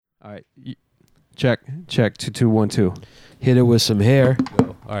All right. Check 2212. Hit it with some hair.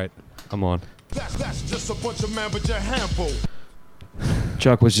 Go. All right, I'm on. That's just a bunch of man, but your handful.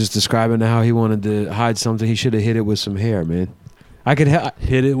 Chuck was just describing how he wanted to hide something. He should have hit it with some hair, man. I could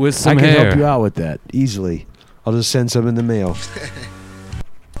hit it with some I could hair. help you out with that easily. I'll just send some in the mail.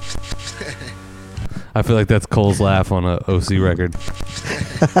 I feel like that's Cole's laugh on a OC record.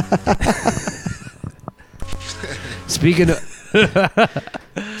 Speaking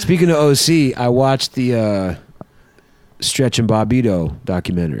of OC, I watched the Stretch and Bobbito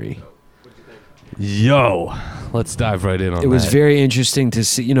documentary. Yo, let's dive right in on that. It was very interesting to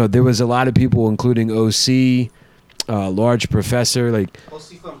see. You know, there was a lot of people, including OC, Large Professor, like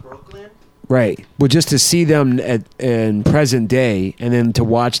OC from Brooklyn. right. But just to see them in present day, and then to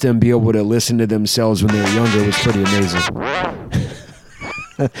watch them be able to listen to themselves when they were younger was pretty amazing.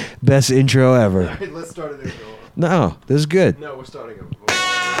 Best intro ever. Let's start it there. No, this is good. No, we're starting it.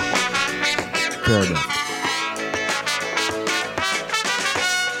 Fair enough.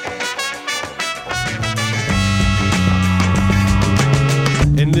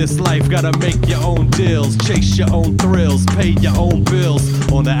 In this life, gotta make your own deals, chase your own thrills, pay your own bills.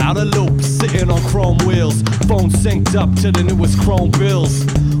 On the outer loop, sitting on chrome wheels, phone synced up to the newest chrome bills.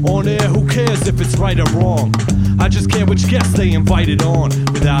 On air, who cares if it's right or wrong? I just care which guests they invited on.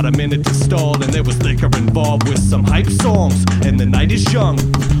 Without a minute to stall, and there was liquor involved with some hype songs. And the night is young.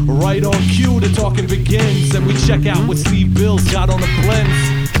 Right on cue, the talking begins, and we check out what Steve Bills got on the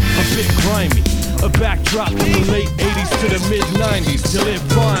blends. A bit grimy. A backdrop from the late 80s to the mid 90s, till it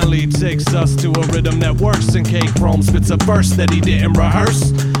finally takes us to a rhythm that works. And K Chrome spits a verse that he didn't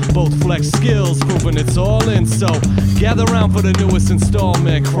rehearse. Both flex skills, proving it's all in. So gather round for the newest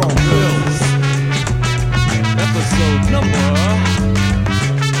installment, Chrome Bills. Episode number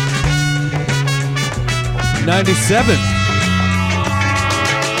 97.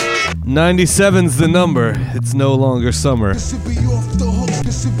 97's the number. It's no longer summer. This should be off the hook.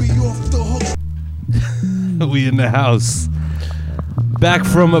 This should be off the hook. We in the house. Back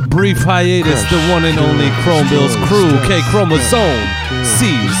from a brief hiatus, the one and only Chrome Bills crew. K Chromosome,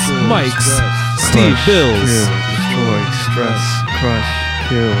 C's, Mike's, Steve Bills. Destroy, stress, crush,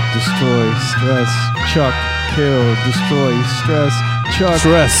 kill, destroy, stress, Chuck, kill, destroy, stress, Chuck,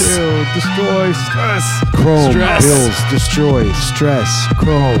 Stress. kill, destroy, stress. Chrome, Stress. Bills, destroy, stress.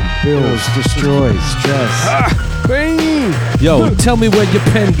 Chrome, Bills, destroy, stress. Bang! Yo, tell me where your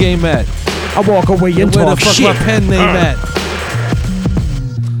pen game at. I walk away and Where the talk fuck shit. my pen name at?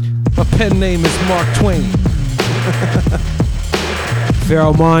 My pen name is Mark Twain.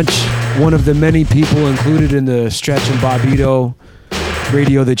 Pharoah Monch, one of the many people included in the Stretch and Bobbito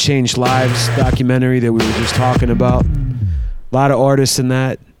Radio That Changed Lives documentary that we were just talking about. A lot of artists in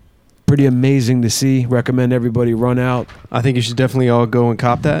that. Pretty amazing to see. Recommend everybody run out. I think you should definitely all go and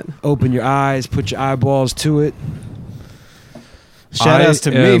cop that. Open your eyes, put your eyeballs to it. Shout outs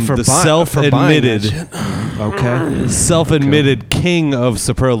to me for the buying self-admitted, that shit. Okay. self-admitted king of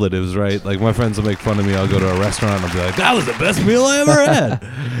superlatives, right? Like my friends will make fun of me. I'll go to a restaurant and I'll be like, "That was the best meal I ever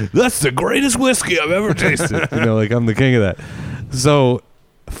had. That's the greatest whiskey I've ever tasted." You know, like I'm the king of that. So,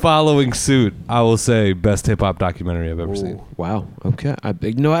 following suit, I will say best hip hop documentary I've ever seen. Ooh, wow. Okay. I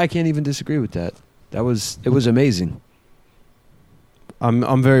can't even disagree with that. It was amazing.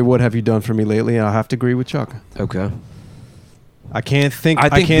 I'm very what have you done for me lately? I'll have to agree with Chuck. Okay. I think the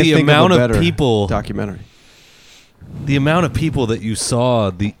think amount of, a of better people- documentary. The amount of people that you saw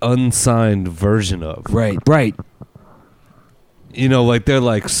the unsigned version of, Right. you know, like they're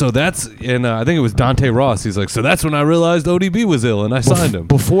like, so that's, and I think it was Dante Ross. He's like, so that's when I realized ODB was ill and I signed him.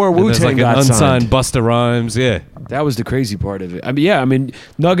 Before And there's Wu-Tang like an got unsigned signed. Busta Rhymes, yeah. That was the crazy part of it. I mean,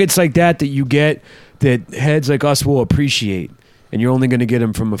 nuggets like that you get that heads like us will appreciate, and you're only going to get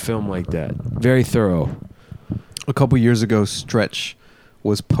them from a film like that. Very thorough. A couple years ago, Stretch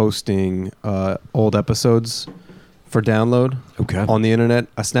was posting old episodes for download Okay. on the internet.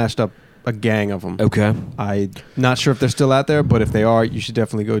 I snatched up a gang of them. Okay. I'm not sure if they're still out there, but if they are, you should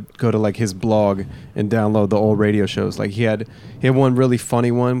definitely go to like his blog and download the old radio shows. Like he had one really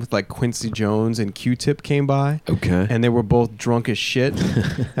funny one with like Quincy Jones and Q-Tip came by. Okay. And they were both drunk as shit.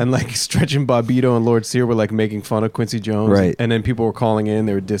 And like Stretch and Bobbito and Lord Sear were like making fun of Quincy Jones. Right. And then people were calling in,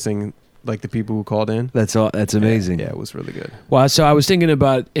 they were dissing like the people who called in. That's amazing. Yeah, it was really good. Well, so I was thinking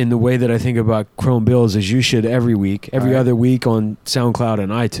about, in the way that I think about Chrome Bills, as you should every week, every other week on SoundCloud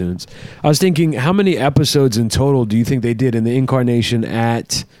and iTunes. I was thinking, how many episodes in total do you think they did in the incarnation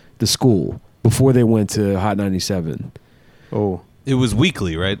at the school before they went to Hot 97? Oh, It was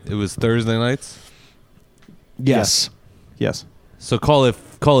weekly, right? It was Thursday nights. Yes. yes. So call it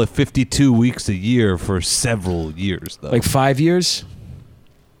 52 weeks a year for several years, though. Like 5 years?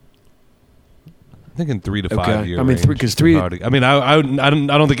 I think in 3 to 5 Okay. year. I mean, range. 'cause three- I mean, I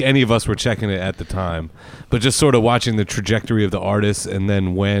don't think any of us were checking it at the time, but just sort of watching the trajectory of the artists, and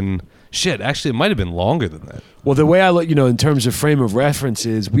then when actually, it might have been longer than that. Well, the way I look, in terms of frame of reference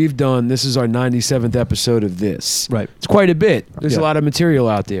is this is our 97th episode of this. Right. It's quite a bit. There's a Yeah. lot of material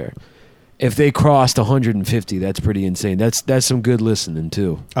out there. If they crossed 150, that's pretty insane. That's some good listening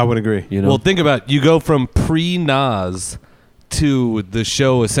too. I would agree. Well, think about you go from pre-Nas to the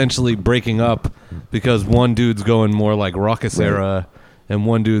show essentially breaking up because one dude's going more like Ruckus era, and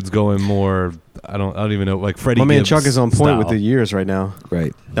one dude's going more I don't even know, like Freddie. My man Gibbs Chuck is on point with style. the years right now.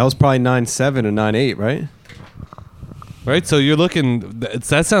 Right. That was probably 9.7 or 9.8, right? Right, so you're looking.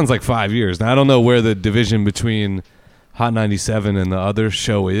 That sounds like 5 years. Now I don't know where the division between Hot 97 and the other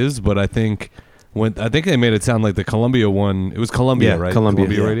show is, but I think they made it sound like the Columbia one. It was Columbia, Yeah, right? Columbia,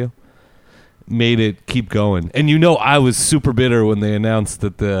 yeah. Radio made it keep going. And I was super bitter when they announced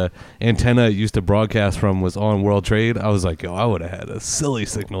that the antenna it used to broadcast from was on World Trade. I was like, yo, I would have had a silly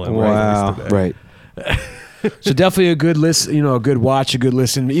signal in my Wow. face today. Right. So definitely a good listen, a good watch, a good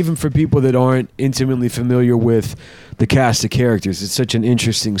listen, even for people that aren't intimately familiar with the cast of characters. It's such an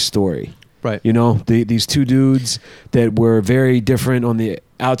interesting story. Right. These two dudes that were very different on the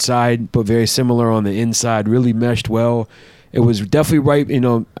outside, but very similar on the inside, really meshed well. It was definitely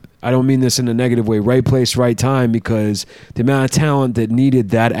right, I don't mean this in a negative way, right place, right time, because the amount of talent that needed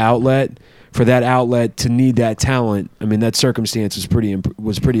that outlet, for that outlet to need that talent, I mean, that circumstance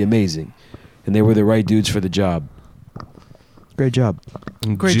was pretty amazing. And they were the right dudes for the job. Great job.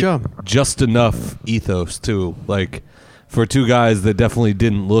 Great job. Just enough ethos too, like for two guys that definitely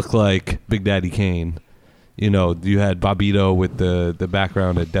didn't look like Big Daddy Kane. You had Bobbito with the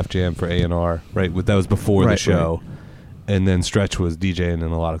background at Def Jam for A&R, right? That was before the show, and then Stretch was DJing in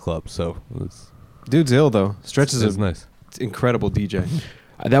a lot of clubs. So it was, Dude's ill though. Stretch is nice. Incredible DJ.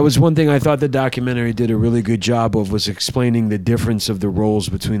 That was one thing I thought the documentary did a really good job of, was explaining the difference of the roles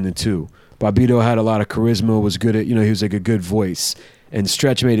between the two. Bobbito had a lot of charisma, was good at, he was like a good voice. And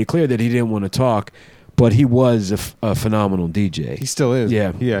Stretch made it clear that he didn't want to talk, but he was a phenomenal DJ. He still is.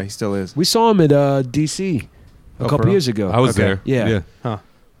 Yeah. Yeah, he still is. We saw him at D.C. a Oh, couple for real? years ago. I was Okay. there. Yeah. Huh.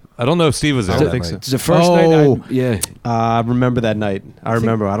 I don't know if Steve was there. I don't that think night. so. It's the first Oh. night. I remember that night. I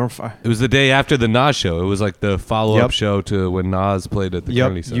remember. I don't. It was the day after the Nas show. It was like the follow-up Yep. show to when Nas played at the Yep.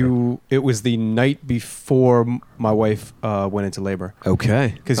 Kennedy Center. It was the night before my wife went into labor.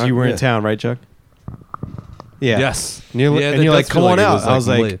 Okay. Because you were in town, right, Chuck? Yeah. Yes. And you're, Yeah, and that you're like, does come feel on like it out. was, I was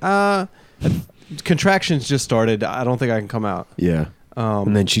late. like, contractions just started. I don't think I can come out. Yeah.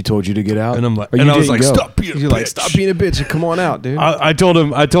 And then she told you to get out? And I'm like, Or you and I was didn't like, go? stop being a You're bitch. like, stop being a bitch and come on out, dude. I told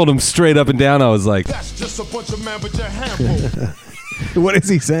him straight up and down. I was like, That's just a bunch of man, but you're hambo. What is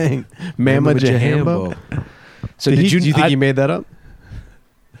he saying? Mama Jahambo? So Do did you think I- he made that up?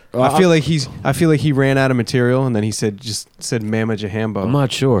 I feel like he ran out of material and then he said Mama Jahambo. I'm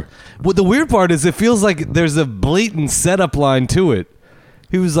not sure. well, the weird part is it feels like there's a blatant setup line to it.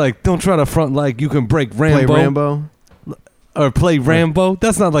 He was like, don't try to front like you can break Rambo. Play Rambo. Or play Rambo.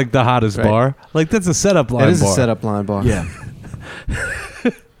 That's not like the hottest Right. bar. Like, that's a setup line That is bar. a setup line bar. Yeah.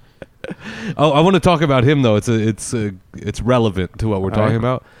 Oh, I want to talk about him though. It's relevant to what we're talking right.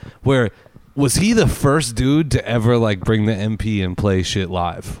 about. Where was he the first dude to ever like bring the MP and play shit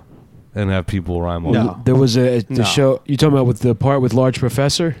live and have people rhyme on No. it? There was the No. show you talking about with the part with Large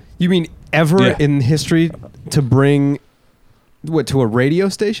Professor? You mean ever Yeah. in history to bring to a radio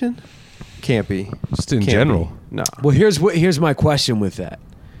station? Can't be. Just in Can't general. be. No. Well, here's my question with that,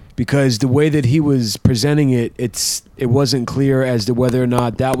 because the way that he was presenting it, it wasn't clear as to whether or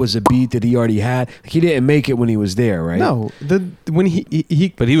not that was a beat that he already had. He didn't make it when he was there, right? No. When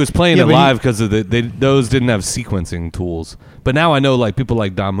he But he was playing Yeah, it but live because of those didn't have sequencing tools. But now I know like people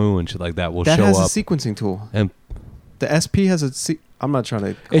like Damu and shit like that will that show has up. a sequencing tool. And The SP has a. I'm not trying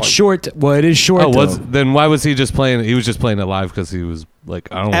to. It's short. Well, it is short. then why was he just playing? He was just playing it live because he was like,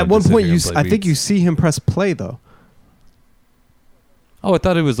 I don't. At want one to sit point, here and play I think you beats. see him press play though. Oh, I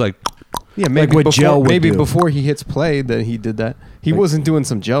thought it was like. Yeah, maybe what before, Gel would maybe do. before he hits play, that he did that. He Like- wasn't doing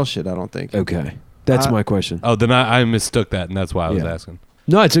some gel shit. I don't think. Okay, that's my question. Oh, then I mistook that, and that's why I was Yeah. asking.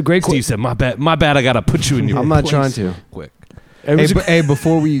 No, it's a great Steve question. said, "My bad. I gotta put you in your." I'm not place trying to. Quick. Hey,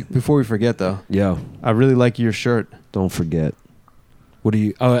 before we forget though, Yo, I really like your shirt. don't forget. What do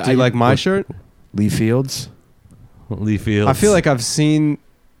you? Oh, Do you like my shirt? Lee Fields? Lee Fields. I feel like I've seen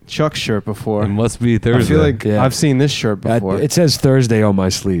Chuck's shirt before. it must be I Thursday. feel like Yeah. I've seen this shirt before. It says Thursday on my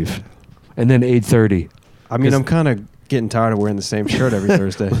sleeve, and then 8:30. I mean, I'm kind of getting tired of wearing the same shirt every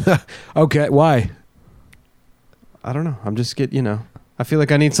Thursday. Okay, why? I don't know. I'm just I feel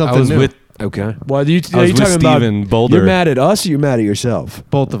like I need I something was new. Okay. Well, you I was you with talking about Steve in Boulder. you're mad at us or you're mad at yourself?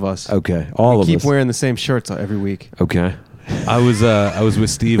 Both of us. Okay. All we of keep us. wearing the same shirts every week. Okay. I was with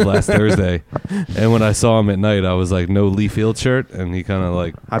Steve last Thursday, and when I saw him at night, I was like, "No Lee Field shirt," and he kind of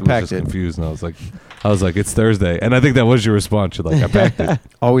like I was packed just it. confused, and I was like, "It's Thursday," and I think that was your response. You're like, "I packed it."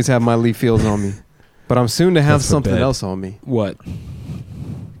 Always have my Lee Fields on me, but I'm soon to have That's for something bed. else on me. What?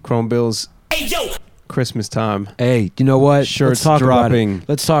 Chrome Bills. Christmas time. Hey, you know what? Shirts Let's talk dropping. About it.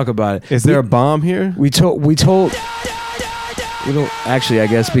 Let's talk about it. Is there a bomb here? We told. We don't actually. I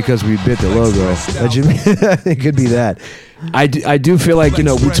guess because we bit the logo. It could be that. I do feel like we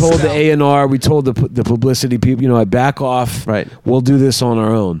told the A&R, we told the publicity people, I back off. Right. We'll do this on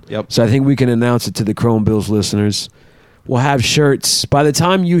our own. Yep. So I think we can announce it to the Chrome Bills listeners. We'll have shirts. By the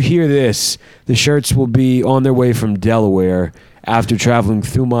time you hear this, the shirts will be on their way from Delaware after traveling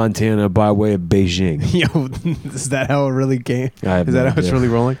through Montana by way of Beijing. Yo, is that how it really came? I have Is no that how it's idea. really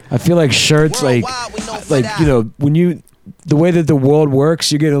rolling? I feel like shirts, when you, the way that the world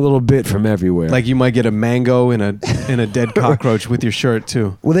works, you get a little bit from everywhere. Like you might get a mango and a dead cockroach with your shirt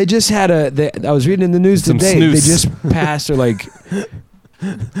too. Well, they just had I was reading in the news Some today. snooze. They just passed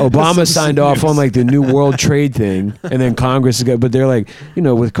Obama signed off on the new world trade thing, and then Congress got. But they're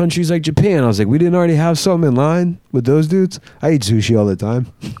with countries like Japan. I was like, we didn't already have something in line with those dudes. I eat sushi all the time.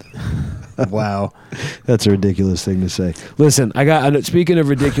 Wow, that's a ridiculous thing to say. Listen, speaking of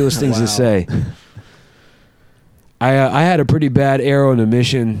ridiculous things to say, I had a pretty bad arrow in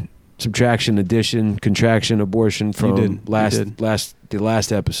emission, subtraction, addition, contraction, abortion from the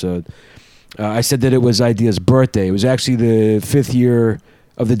last episode. I said that it was Idea's birthday. It was actually the 5th year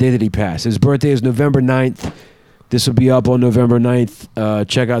of the day that he passed. His birthday is November 9th. This will be up on November 9th.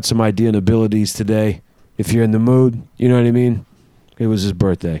 Check out some Idea and abilities today if you're in the mood. You know what I mean? It was his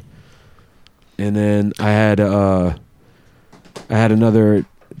birthday. And then I had another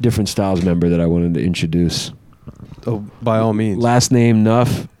Different Styles member that I wanted to introduce. Oh, by all means. Last name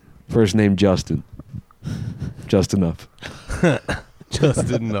Nuff, first name Justin. Just enough. Just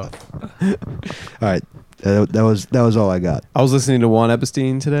enough. All right, that was all I got. I was listening to Juan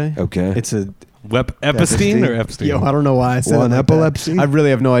Epstein today. Okay, It's a Epstein or Epstein? Yo, I don't know why I said Juan it like that. Epilepsy? I really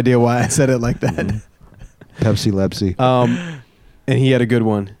have no idea why I said it like that. Pepsi Lepsy. And he had a good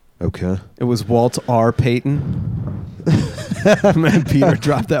one. Okay. It was Walt R. Payton. Man, Peter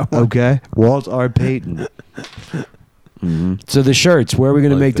dropped that one. Okay. Walt R. Payton. Mm-hmm. So the shirts, where are we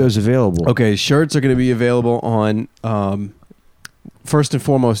going to make those available? Okay, shirts are going to be available on. First and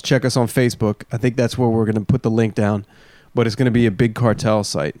foremost, check us on Facebook. I think that's where we're going to put the link down. But it's going to be a Big Cartel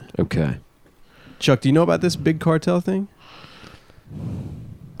site. Okay. Chuck, do you know about this Big Cartel thing?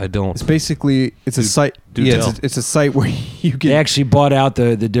 I don't. It's basically a site. do Yeah, tell. it's a site where you They can. actually bought out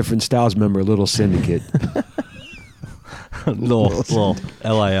the Different Styles member, Little Syndicate. little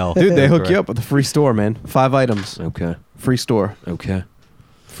LIL. Dude, they hook Correct. you up with a free store, man. 5 items, Okay. free store, Okay.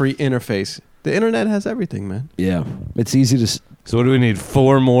 free interface. The internet has everything, man. Yeah. It's easy to... So what do we need?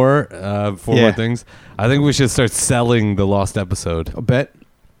 4 more? Yeah. More things? I think we should start selling the lost episode. A bet.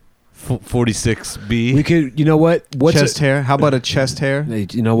 46B. We could... You know what? Chest hair. How about a chest hair? Hey,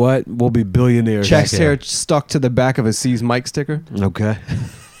 you know what? We'll be billionaires. Chest hair stuck to the back of a C's Mike sticker. Okay.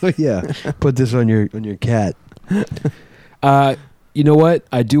 Yeah. Put this on your cat. You know what?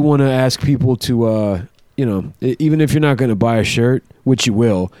 I do want to ask people to, even if you're not going to buy a shirt, which you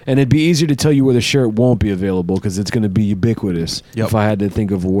will, and it'd be easier to tell you where the shirt won't be available because it's going to be ubiquitous. Yep. If I had to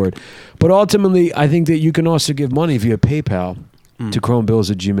think of a word. But ultimately, I think that you can also give money via PayPal to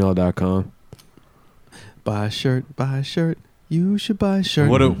chromebills@gmail.com. Buy a shirt. You should buy a shirt.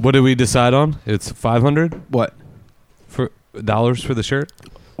 What do we decide on? It's $500 What? for dollars for the shirt.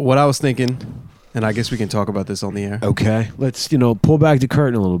 What I was thinking, and I guess we can talk about this on the air. Okay. Let's, pull back the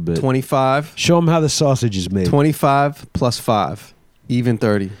curtain a little bit. 25. Show them how the sausage is made. 25 plus 5. Even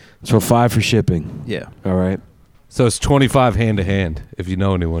 30. So 5 for shipping. Yeah. All right. So it's 25 hand to hand. If you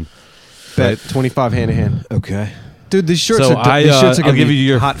know anyone. Bet 25 hand to hand. Okay. Dude, these shirts So are these shirts are I'll gonna give be you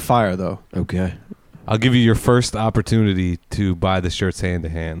your- hot fire though. Okay. I'll give you your first opportunity to buy the shirts hand to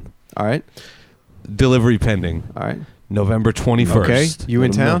hand. All right. Delivery pending. All right. November 21st. Okay. You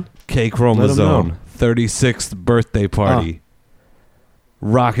in Let 'em town? K Let 'em Chromosome. know. 36th birthday party.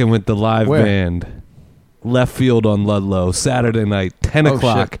 Rocking with the live Where? band. Left field on Ludlow. Saturday night, 10 Oh,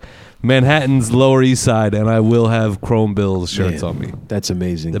 o'clock. Manhattan's Lower East Side, and I will have Chrome Bills shirts Man, on me. That's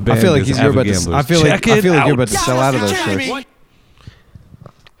amazing. The band I feel like is you're about Avid to. Gamblers. I feel Check like it you're out. about to sell out of those shirts.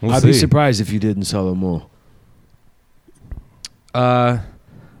 We'll I'd be see. surprised if you didn't sell them all.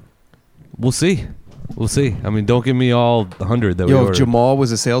 We'll see. We'll see. I mean, don't give me all 100 that we Yo, if ordered. Jamal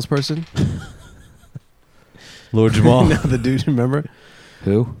was a salesperson, Lord Jamal. no, the dude, remember?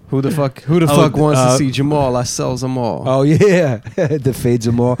 Who? Who the fuck wants to see Jamal? I sells them all. Oh yeah, the Fades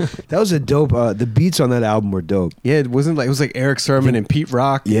Them All. That was a dope. The beats on that album were dope. Yeah, it was like Eric Sermon and Pete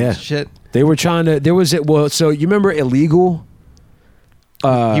Rock. Yeah. And shit. They were trying to. There was it. Well, so you remember Illegal?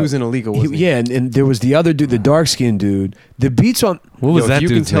 He was in Illegal. Wasn't he? Yeah, and there was the other dude, the dark skinned dude. The beats on. What was Yo, that if you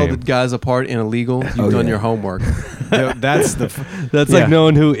can dude's tell name? the guys apart in Illegal, you've done your homework. Yo, that's the. That's Yeah. like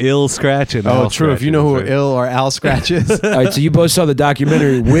knowing who Ill Scratch and Oh, Al true. If Scratch you know is, who right? Ill or Al Scratch is. All right, so you both saw the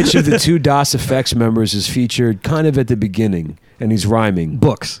documentary. Which of the two DOS Effects members is featured kind of at the beginning, and he's rhyming?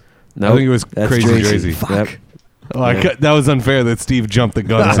 Books. I think it was that's Crazy Tracy. Crazy. Yep. Oh, that was unfair that Steve jumped the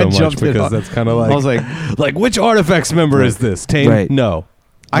gun so I much jumped it because off. that's kind of like I was like, which Artifacts member is this? Tame? Right. No.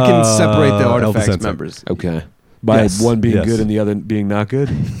 I can separate the Elvis Artifacts Ensor. members. Okay. By Yes, one being yes. good and the other being not good.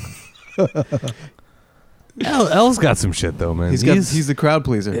 L's got some shit though, man. He's the crowd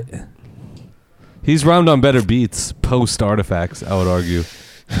pleaser. He's rhymed on better beats post Artifacts, I would argue.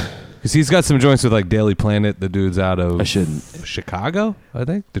 Because he's got some joints with like Daily Planet, the dude's out of I shouldn't. Chicago, I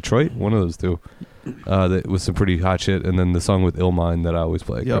think. Detroit, one of those two. That was some pretty hot shit. And then the song with Illmind that I always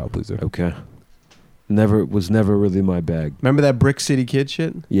play, Yep. Crowd Pleaser. Okay. Was never really my bag. Remember that Brick City Kid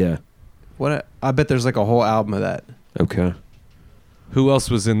shit? Yeah. I bet there's like a whole album of that. Okay. Who else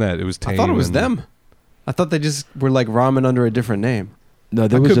was in that? It was Tame. I thought it was and- them. I thought they just were like rhyming under a different name. No,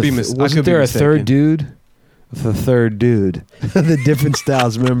 there I was could a be th- mis- I wasn't could be there a mistaken. third dude? The third dude. The different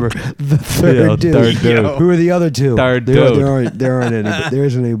styles, remember? The third Yeah, dude. third dude. Who are the other two? Third there, dude. There aren't any. There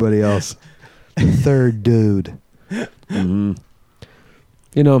isn't anybody else. Third dude. Mhm.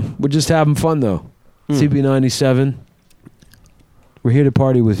 You know, we're just having fun though. CB97. We're here to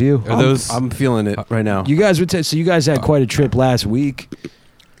party with you. Are those? I'm feeling it right now. You guys would so you guys had quite a trip last week.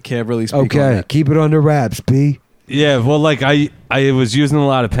 Can't really speak on Okay, that. keep it under wraps, B. Yeah, well, like I was using a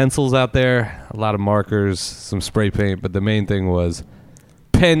lot of pencils out there, a lot of markers, some spray paint, but the main thing was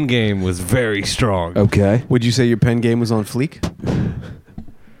pen game was very strong. Okay. Would you say your pen game was on fleek?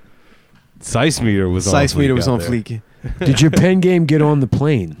 Size meter was on Size fleek meter was out on there. fleek. Did your pen game get on the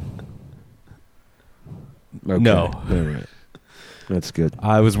plane? Okay. No. All right. That's good.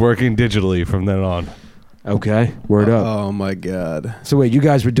 I was working digitally from then on. Okay. Word up. Oh my god. So wait, you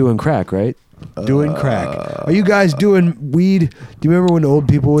guys were doing crack, right? Doing crack. Are you guys doing weed? Do you remember when old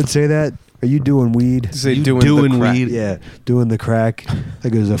people would say that? Are you doing weed? Say You doing doing the crack. weed? Yeah, doing the crack.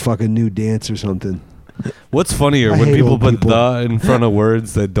 Like it was a fucking new dance or something. What's funnier, I when hate people old put people. the in front of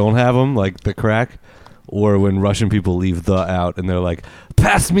words that don't have them, like the crack, or when Russian people leave the out and they're like,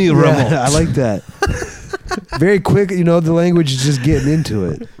 "Pass me a remote." Yeah, I like that. Very quick, you know, the language is just getting into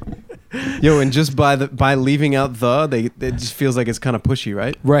it. Yo, and just by leaving out it just feels like it's kind of pushy,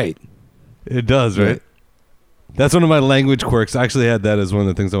 right? Right. It does, right? Right. That's one of my language quirks. I actually had that as one of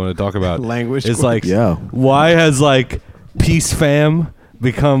the things I want to talk about. Language It's quirks. like, Yeah. why has like peace fam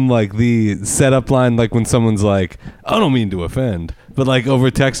become like the setup line? Like when someone's like, I don't mean to offend, but like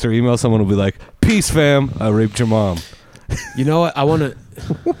over text or email, someone will be like, peace fam, I raped your mom. You know what? I want to.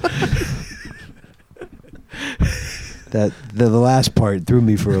 That the last part threw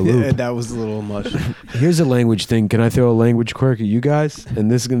me for a loop. Yeah, that was a little much. Here's a language thing. Can I throw a language quirk at you guys? And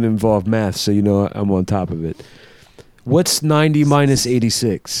this is going to involve math, so you know I'm on top of it. What's 90 minus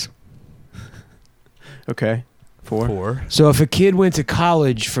 86? Okay. 4. So if a kid went to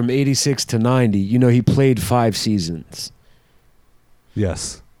college from 86 to 90, you know he played 5 seasons.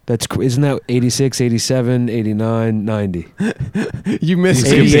 Yes. Isn't that 86, 87, 89, 90? You missed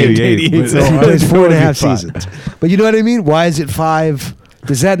He skipped 88. 88, but- So he plays 4.5 seasons. But you know what I mean? Why is it 5?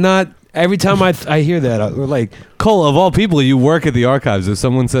 Does that not... Every time I hear that, we're like... Cole, of all people, you work at the archives. If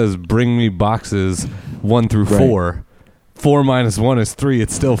someone says, bring me boxes 1 through Right. 4, 4 minus 1 is 3,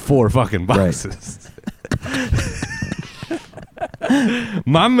 it's still 4 fucking boxes.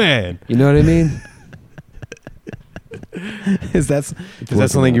 My man. You know what I mean? Is that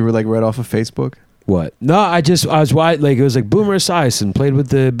something you were like read off of Facebook? What? No, I was wide. Like it was like Boomer Esiason played with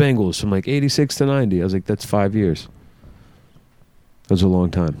the Bengals from like 86 to 90. I was like, that's 5 years. That was a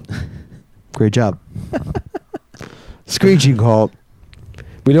long time. Great job. Screeching halt.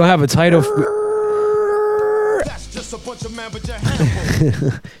 We don't have a title. That's just a bunch of man, but you're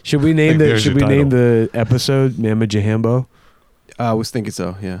handful. Should we name Like, there's Should your we name title. the episode Mama Jahambo? I was thinking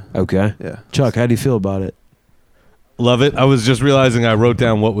so. Yeah. Okay. Yeah. Chuck, how do you feel about it? Love it. I was just realizing I wrote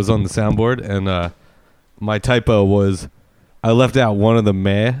down what was on the soundboard, and my typo was I left out one of the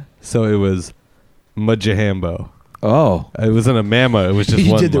meh, so it was Majahambo. Oh. It wasn't a mama, it was just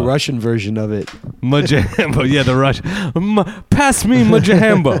You one. did the ma. Russian version of it. Majahambo. Yeah, the Russian. Pass me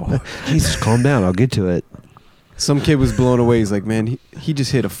Majahambo. Jesus, calm down. I'll get to it. Some kid was blown away. He's like, man, he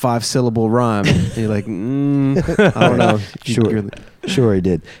just hit a 5-syllable rhyme. And you're like, I don't know. Sure he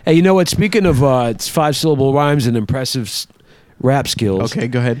did. Hey, you know what? Speaking of 5-syllable rhymes and impressive rap skills. Okay,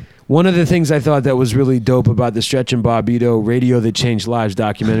 go ahead. One of the things I thought that was really dope about the Stretch and Bobbito Radio That Changed Lives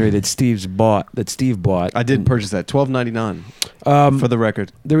documentary that Steve bought. I did purchase that. $12.99 for the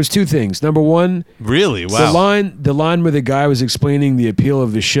record. There was two things. Number one, Really? Wow. the line where the guy was explaining the appeal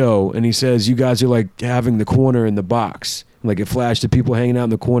of the show, and he says, "You guys are like having the corner in the box." Like it flashed to people hanging out in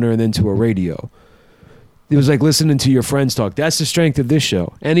the corner and then to a radio. It was like listening to your friends talk. That's the strength of this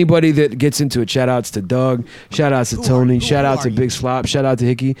show. Anybody that gets into it, shout outs to Doug, shout outs to Tony, shout out to Big Slop, shout out to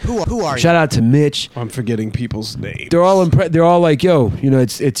Hickey, Who are you? shout out to Mitch. I'm forgetting people's names. They're all they're all like, yo, you know,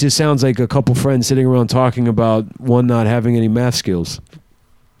 it just sounds like a couple friends sitting around talking about one not having any math skills.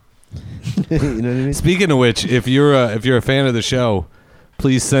 You know what I mean? Speaking of which, if you're a fan of the show,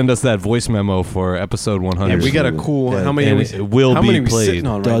 please send us that voice memo for episode 100. Yeah, we got a cool. Yeah. How many? And Are it we, will how be many are we played. sitting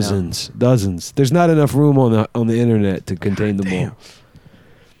on right Dozens. There's not enough room on the internet to contain them Damn.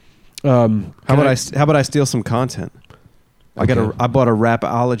 all. How about I steal some content? Okay. I bought a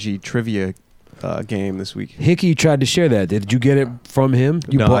Rapology trivia game this week. Hickey tried to share that. Did you get it from him?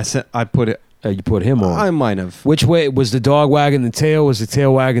 You I put it. you put him on. I might have. Which way was the dog wagging the tail? Was the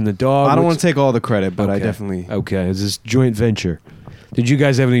tail wagging the dog? I don't Which- want to take all the credit, but I Okay. definitely. Okay, is this joint venture? Did you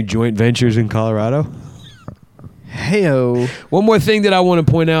guys have any joint ventures in Colorado? Heyo. One more thing that I want to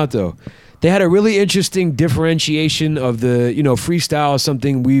point out, though. They had a really interesting differentiation of the, freestyle is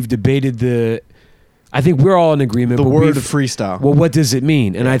something we've debated I think we're all in agreement. The but word we've- freestyle. Well, what does it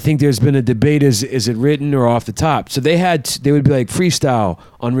mean? And I think there's been a debate: is it written or off the top? So they would be like freestyle,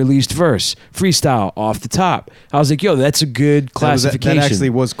 unreleased verse, freestyle, off the top. I was like, yo, that's a good classification. That actually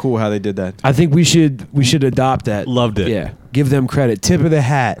was cool how they did that. I think we should adopt that. Loved it. Yeah, give them credit. Tip of the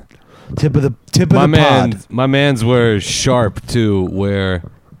hat. Tip of the pod. My man's were sharp too, where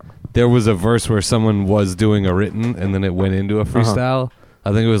there was a verse where someone was doing a written and then it went into a freestyle.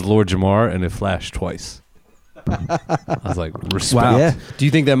 I think it was Lord Jamar, and it flashed twice. I was like, respect. Wow. Yeah. Do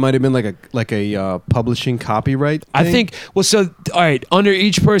you think that might have been like a publishing copyright? I thing? think. Well, so all right, under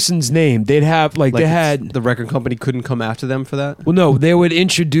each person's name, they'd have Like they had. the record company couldn't come after them for that. Well, no, they would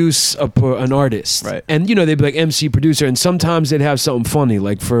introduce an artist, Right. And they'd be like MC producer, and sometimes they'd have something funny,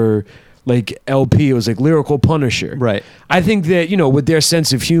 like for LP, it was like Lyrical Punisher, Right. I think that with their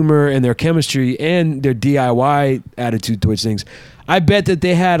sense of humor and their chemistry and their DIY attitude towards things, I bet that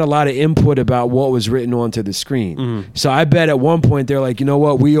they had a lot of input about what was written onto the screen. Mm-hmm. So I bet at one point they're like, you know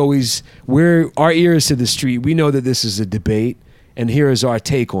what, we're our ears to the street. We know that this is a debate, and here is our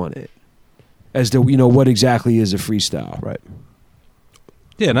take on it, as to what exactly is a freestyle. Right.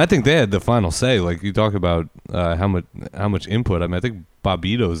 Yeah, and I think they had the final say. Like you talk about how much input. I mean, I think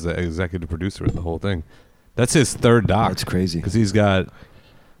Bobbito's the executive producer of the whole thing. That's his third doc. That's crazy. Because he's got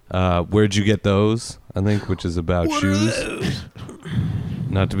Where'd You Get Those? I think, which is about shoes.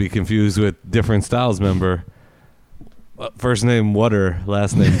 Not to be confused with Different Styles member. First name Water,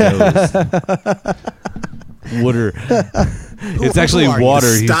 last name Doze. Water. It's actually who are you? Water.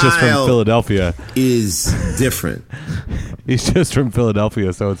 The He's just from style Philadelphia. is different. He's just from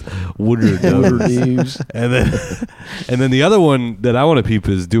Philadelphia, so it's Water Doze. and then the other one that I want to peep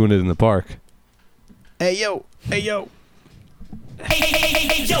is Doing It in the Park. Hey yo.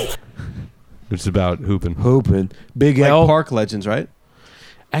 It's about hooping. Big Like L. Park Legends, right?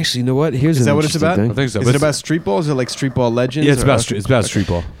 Actually, you know what? Here's Is an that what it's interesting about? thing. I think so. Is it about street ball? Is it like street ball legends? Yeah, it's or- about street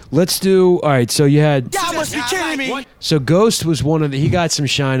ball. Let's do. All right, so you had. Y'all must be kidding me. So Ghost was one of the. He got some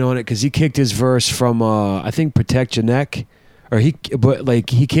shine on it because he kicked his verse from I think Protect Your Neck, or he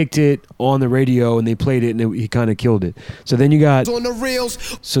kicked it on the radio and they played it and he kind of killed it. So then you got. On the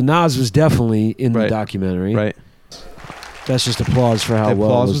reels. So Nas was definitely in the Right. documentary. Right. That's just applause for how The well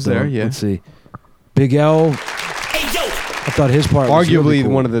applause it was was there, done. yeah. Let's see. Big L. I thought his part was Arguably really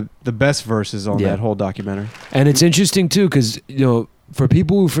cool. one of the best verses on Yeah. that whole documentary. And it's interesting too, because for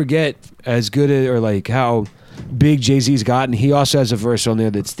people who forget as good or like how big Jay-Z's gotten, he also has a verse on there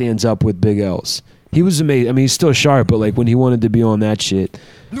that stands up with Big L's. He was amazing. I mean, he's still sharp, but like when he wanted to be on that shit,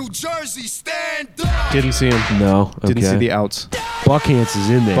 New Jersey, stand up. Didn't see him. no, okay. Didn't see the outs. Buckhantz is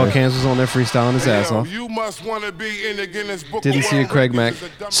in there. Buck Hands was on there freestyling his ass off. You must want to be in the Guinness Book Didn't of see World a Craig Records Mack.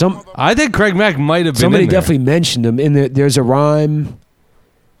 as a dumb Some- mother- I think Craig Mack might have been Somebody in there. definitely mentioned him in there. There's a rhyme.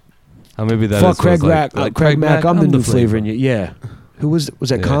 Oh, maybe that Fuck is what it's Craig Mack. like. Craig Mack. I'm the new flavor flavor. in you. Yeah. Who was that?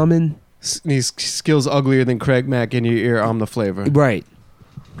 Yeah. Common. These skills uglier than Craig Mack in your ear. I'm the flavor. Right.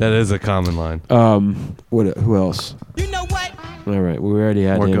 That is a common line. What? Who else? You know what? All right. We already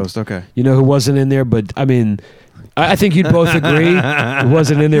had Or him. Ghost. Okay. You know who wasn't in there? But I mean, I think you'd both agree it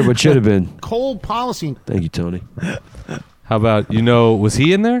wasn't in there, but should have been. Cold policy. Thank you, Tony. How about, was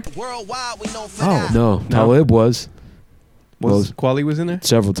he in there? No, Talib was. Quali was in there?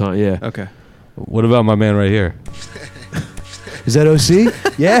 Several times, yeah. Okay. What about my man right here? Is that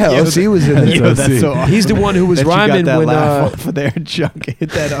OC? Yeah, OC was in there. Yo, that's so awesome. He's the one who was that rhyming you got that when laugh off of there, Chuck.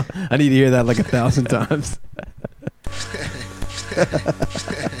 Hit that. I need to hear that like 1,000 times.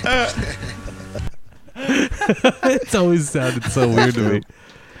 It's always sounded so weird to me.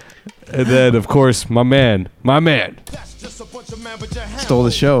 And then, of course, my man. Stole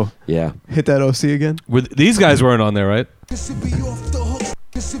the show. Yeah. Hit that OC again. These guys weren't on there, right?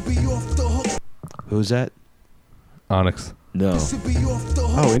 Who's that? Onyx. No.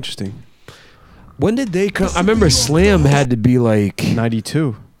 Oh, interesting. When did they come? I remember Slam had to be like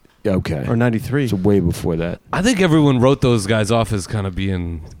 92. Okay. Or 93. So way before that. I think everyone wrote those guys off as kind of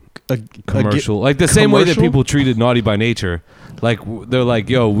being a commercial. Like the same way that commercial? people treated Naughty by Nature. Like, they're like,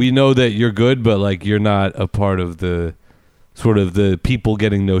 yo, we know that you're good, but like you're not a part of the sort of the people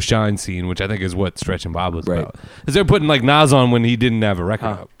getting no shine scene, which I think is what Stretch and Bob was about. Because they're putting like Nas on when he didn't have a record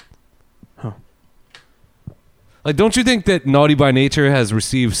out. Like, don't you think that Naughty by Nature has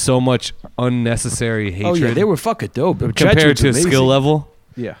received so much unnecessary hatred? Oh yeah, they were fucking dope. Compared to skill level?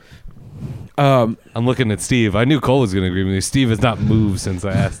 Yeah. I'm looking at Steve. I knew Cole was going to agree with me. Steve has not moved since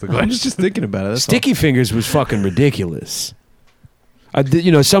I asked the question. I was just thinking about it. That's Sticky Fingers was fucking ridiculous. I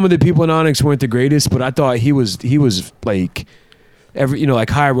did, some of the people in Onyx weren't the greatest, but I thought he was like like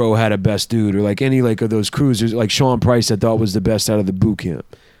Hyro had a best dude, or like any like of those cruisers, like Sean Price I thought was the best out of the boot camp.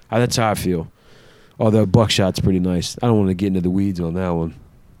 That's how I feel. Although Buckshot's pretty nice. I don't want to get into the weeds on that one.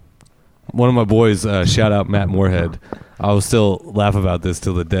 One of my boys, shout out Matt Moorhead. I will still laugh about this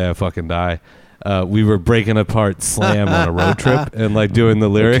till the day I fucking die. We were breaking apart Slam on a road trip and like doing the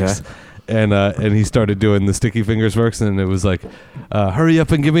lyrics. Okay. And he started doing the Sticky Fingers verse, and it was like, hurry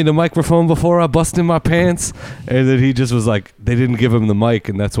up and give me the microphone before I bust in my pants. And then he just was like, they didn't give him the mic,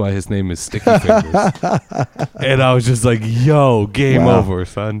 and that's why his name is Sticky Fingers. And I was just like, yo, game over,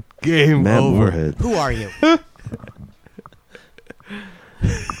 son. Game Matt over. Moorhead. Who are you?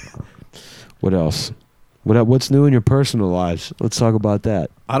 What else? What's new in your personal lives? Let's talk about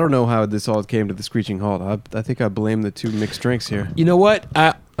that. I don't know how this all came to the screeching halt. I think I blame the two mixed drinks here. You know what?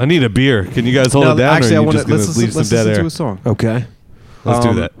 I need a beer. Can you guys hold it down, actually, or are you let's just going to leave some dead listen air? to a song. Okay. Let's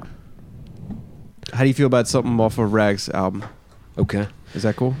do that. How do you feel about something off of Rag's album? Okay. Is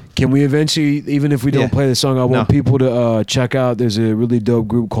that cool? Can we eventually, even if we don't play the song, I want people to check out, there's a really dope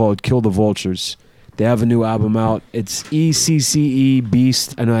group called Kill the Vultures. They have a new album out. It's ECCE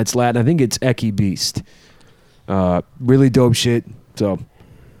Beast. I know it's Latin. I think it's Eki Beast. Really dope shit. So,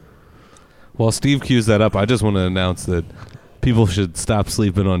 while Steve cues that up, I just want to announce that people should stop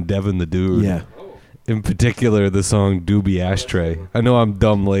sleeping on Devin the Dude. Yeah. In particular, the song Doobie Ashtray. I know I'm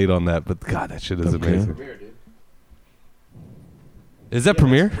dumb late on that, but God, that shit is amazing. Is that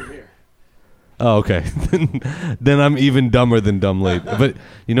Premiere? Premiere. Oh, okay. Then I'm even dumber than dumb late. But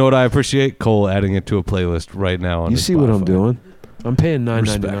you know what I appreciate? Cole adding it to a playlist right now. On you see what I'm doing? I'm paying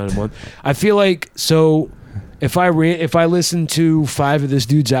 $9.99 a month. I feel like if I listen to 5 of this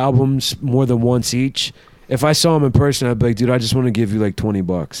dude's albums more than once each, if I saw him in person, I'd be like, dude, I just want to give you like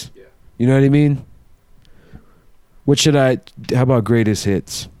 $20. Yeah. You know what I mean? How about greatest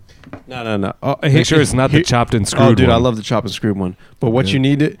hits? No. Make sure it's not the chopped and screwed one. Oh, dude, one. I love the chopped and screwed one. But what you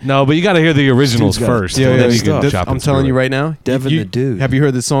need to... No, but you got to hear the originals first. Yeah, yeah. I'm telling you right now. Devin the Dude. Have you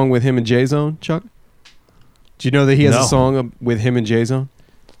heard the song with him and J-Zone, Chuck? Do you know that he has a song with him and J-Zone?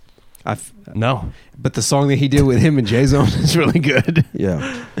 No. But the song that he did with him and J-Zone is really good.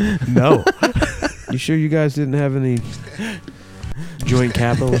 Yeah. No. You sure you guys didn't have any joint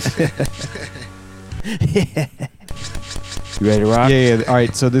capitalists? You ready to rock? Yeah. All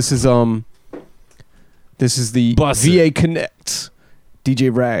right, so this is the VA Connect, DJ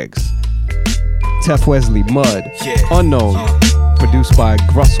Rags, Tef Wesley, Mud, Unknown, produced by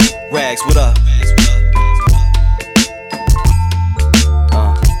Grussel. Rags, what up?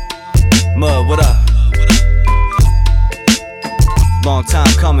 Mud, what up? Long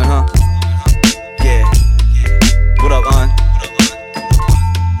time coming, huh? Yeah. What up,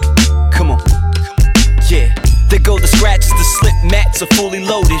 Come on. Yeah. There go the scratches, the slip mats are fully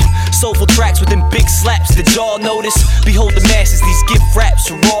loaded. Soulful tracks within big slaps, did y'all notice? Behold the masses, these gift raps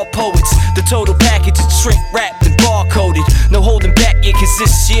from raw poets. The total package is shrink wrapped and bar-coded. No holding back, yeah, cause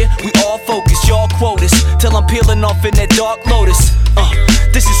this year we all focus. Y'all quote us, till I'm peeling off in that dark lotus.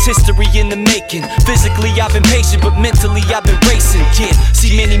 This is history in the making. Physically I've been patient, but mentally I've been racing. Yeah,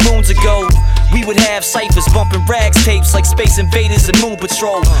 see many moons ago we were would have ciphers bumping rags tapes like Space Invaders and Moon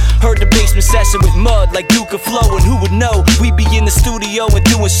Patrol. Heard the basement session with Mud like Duke of Flow, and who would know we be in the studio and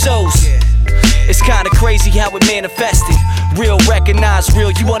doing shows. It's kinda crazy how it manifested. Real recognize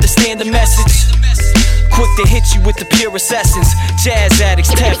real, you understand the message? Quick to hit you with the purest essence. Jazz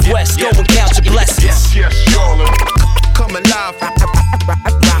addicts, Tef West, go and count your blessings. Yes, Charlotte. Coming live.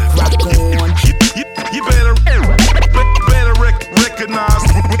 Rock on. You better recognize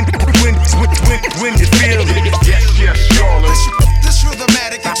when you feel it. Yes, Charlotte. This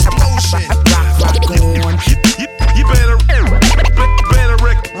rhythmatic explosion. Rock on. You better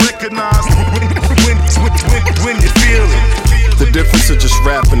recognize when you feel it. The difference of just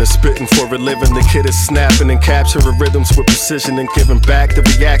rapping and spitting for a living. The kid is snapping and capturing rhythms with precision and giving back the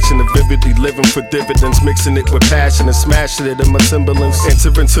reaction of vividly living for dividends, mixing it with passion and smashing it in my Timberlands. Enter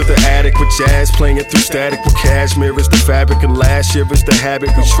into the attic with jazz, playing it through static with cashmere is the fabric, and last year is the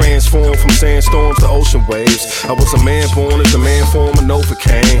habit. We transformed from sandstorms to ocean waves. I was a man born as a man form and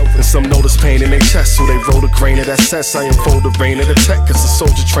overcame. And some notice pain in their chest, so they wrote a grain of that cess. I unfold the rain of the tech as a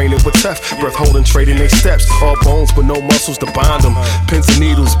soldier training with Tef. Breath holding, trading their steps. All bones but no muscles to bind them. Pins and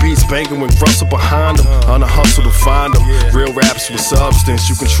needles, beats banging with Russell behind them. On a hustle to find them. Real raps with substance,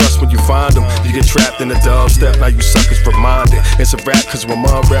 you can trust when you find them. You get trapped in the dubstep, now you suckers reminded. It's a rap cause when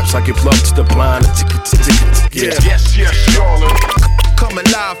my reps, I give love to the blind. Yeah. Yes, Charlotte. Coming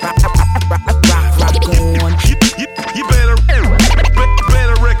live. Rock on. You better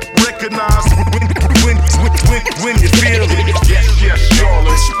recognize when you feel it. Yes,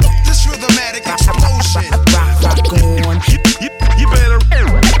 Charlotte. This rhythmatic explosion. Rock on. You better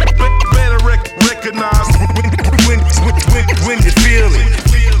recognize when you feel it.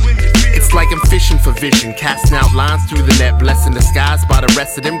 It's like I'm fishing for vision, casting out lines through the net, blessing the skies by the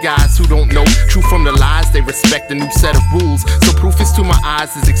rest of them guys who don't know truth from the lies. They respect a new set of rules, so proof is to my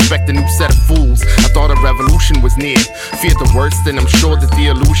eyes is expect a new set of fools. I thought a revolution was near, feared the worst, and I'm sure that the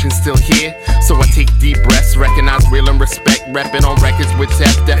illusion's still here. So I take deep breaths, recognize real and respect, repping on records with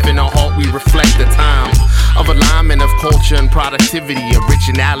Tef, deaf in our heart we reflect the time of alignment of culture and productivity,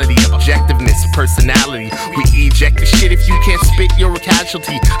 originality, objectiveness, personality. We eject the shit if you can't spit, you're a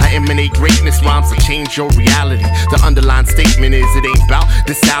casualty. I emanate greatness, rhymes to change your reality. The underlying statement is it ain't about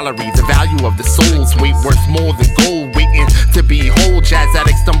the salary, the value of the soul's weight worth more than gold, waiting to be whole. Jazz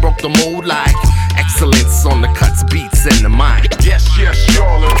addicts done broke the mold like excellence on the cuts, beats, and the mind. Yes,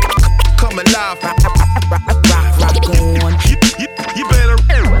 Charlotte. Coming live. Rock on. You better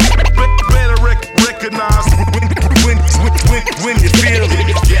recognize when you feel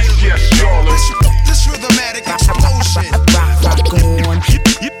it. Yes, Charlotte. This rhythmatic explosion. Rock on.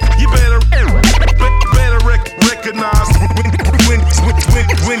 You better recognize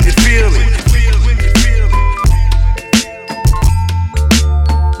when you feel it.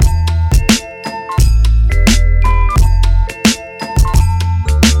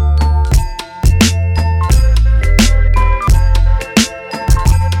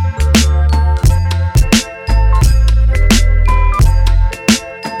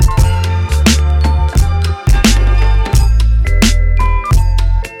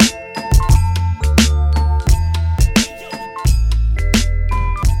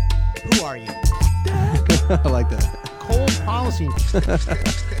 I like that. Cold policy. On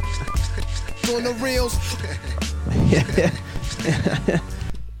the reels.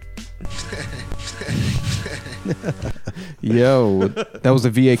 Yo, that was a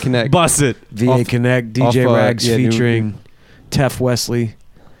VA Connect. Bust it. VA Connect, DJ Rags new- featuring Tef Wesley,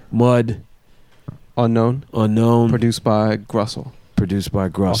 Mud, Unknown. Produced by Grussel.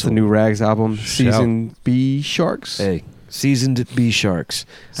 Off the new Rags album, Seasoned B Sharks. Hey, Seasoned B Sharks.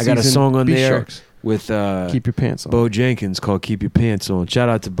 I got a Seasoned song on B there Sharks. with Keep Your Pants On. Bo Jenkins called Keep Your Pants On. Shout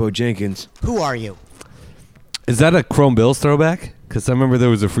out to Bo Jenkins. Who are you? Is that a Chrome Bills throwback? Because I remember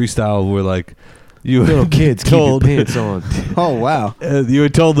there was a freestyle where like you Little kids, keep your pants on. Oh, wow. You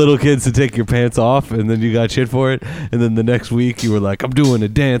had told little kids to take your pants off, and then you got shit for it. And then the next week you were like, I'm doing a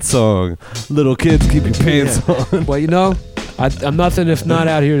dance song. Little kids, keep your pants on. Well, you know, I'm nothing if not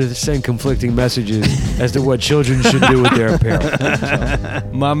out here to send conflicting messages as to what children should do with their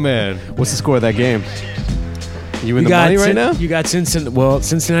apparel. My man. What's the score of that game? You in the money right now? You got Cincinnati. Well,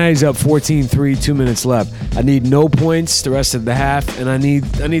 Cincinnati's up 14-3, 2 minutes left. I need no points the rest of the half, and I need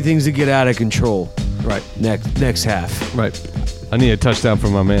things to get out of control. Right. Next half. Right. I need a touchdown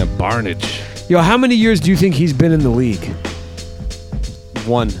from my man Barnage. Yo, how many years do you think he's been in the league?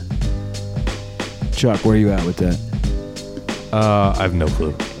 1. Chuck, where are you at with that? I have no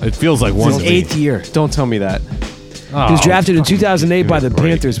clue. It feels like It's one. his 8th year. Don't tell me that. He was drafted in fucking 2008 by give me the a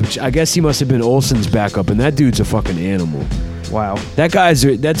break. Panthers, which I guess he must have been Olsen's backup, and that dude's a fucking animal. Wow. That guy's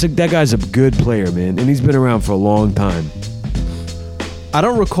a good player, man, and he's been around for a long time. I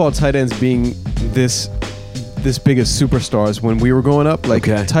don't recall tight ends being this big as superstars when we were growing up. Like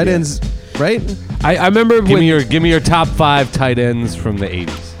tight ends, right? I remember Give me your top 5 tight ends from the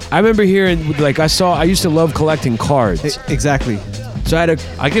 80s. I remember hearing, like, I used to love collecting cards. Exactly. So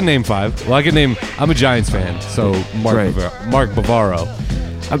I can name 5. Well, I'm a Giants fan, so Mark Bavaro.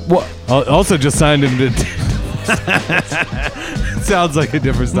 Also just signed him to... Sounds like a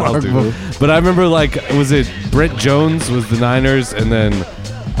different style too. But I remember, like, was it Brett Jones was the Niners, and then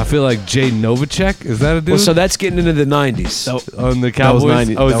I feel like Jay Novacek, is that a dude? Well, so that's getting into the 90s. On the Cowboys? That was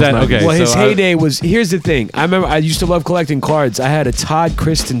 90, oh, is that 90s. okay? Well, his heyday was, here's the thing. I remember I used to love collecting cards. I had a Todd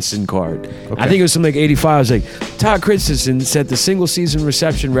Christensen card. I think it was something like 85. I was like, Todd Christensen set the single season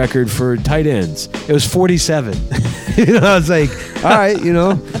reception record for tight ends. It was 47. I was like, all right,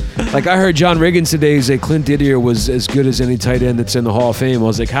 Like, I heard John Riggins today say Clint Didier was as good as any tight end that's in the Hall of Fame. I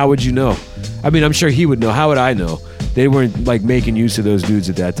was like, how would you know? I mean, I'm sure he would know. How would I know? They weren't, like, making use of those dudes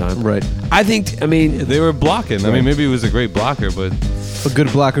at that time. Right. They were blocking. I mean, maybe he was a great blocker, but... A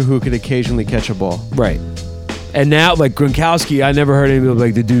good blocker who could occasionally catch a ball. Right. And now, like, Gronkowski, I never heard anybody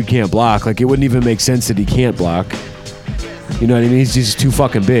like, the dude can't block. Like, it wouldn't even make sense that he can't block. You know what I mean? He's just too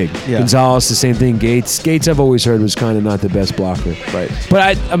fucking big. Yeah. Gonzalez, the same thing. Gates, I've always heard, was kind of not the best blocker. Right.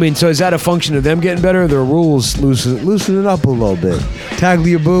 But, I mean, so is that a function of them getting better, or their rules loosen it up a little bit?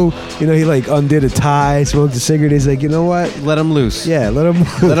 Tagliabue, he, like, undid a tie, smoked a cigarette. He's like, you know what? Let him loose. Yeah, let him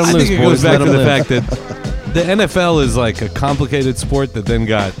loose. Let him I loose, think it boys. goes back Let to him the live. fact that the NFL is like a complicated sport that then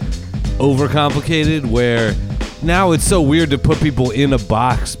got overcomplicated, where now it's so weird to put people in a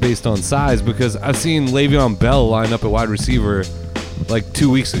box based on size, because I've seen Le'Veon Bell line up at wide receiver like 2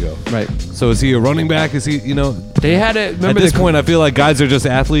 weeks ago. Right. So is he a running back? Is he, They had it. at this point, I feel like guys are just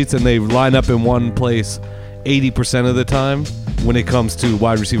athletes and they line up in one place 80% of the time when it comes to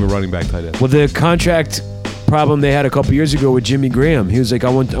wide receiver, running back, tight end. Well, the contract problem they had a couple years ago with Jimmy Graham, he was like, I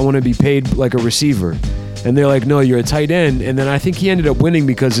want to be paid like a receiver. And they're like, no, you're a tight end. And then I think he ended up winning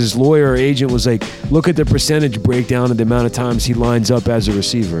because his lawyer or agent was like, look at the percentage breakdown of the amount of times he lines up as a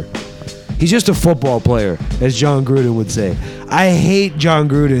receiver. He's just a football player, as John Gruden would say. I hate John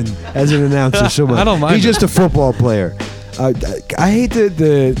Gruden as an announcer so much. I don't mind He's it. just a football player. I hate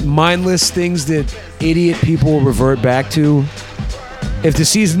the mindless things that idiot people revert back to. If the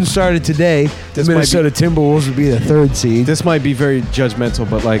season started today, the Minnesota Timberwolves would be the 3rd seed. This might be very judgmental,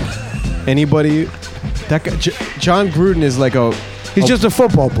 but, like, anybody... That guy, John Gruden is like He's just a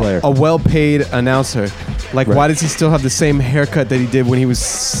football player. a well-paid announcer. Like, Right. why does he still have the same haircut that he did when he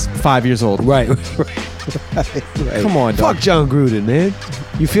was 5 years old? Right. Come on, dog. Fuck John Gruden, man.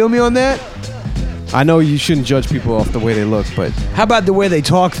 You feel me on that? I know you shouldn't judge people off the way they look, but How about the way they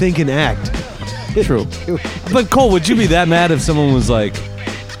talk, think, and act? true. But Cole, would you be that mad if someone was like,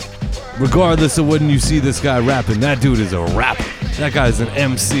 regardless of when you see this guy rapping, that dude is a rapper, that guy's an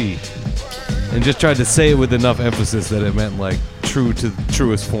MC, and just tried to say it with enough emphasis that it meant like true to the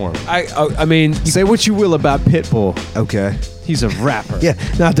truest form? I mean, Say what you will about Pitbull. okay. He's a rapper. Yeah,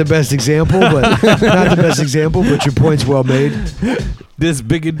 not the best example, but your point's well made. This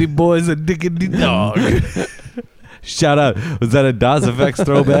biggity boy's a diggity dog. Shout out. Was that a DOS Effects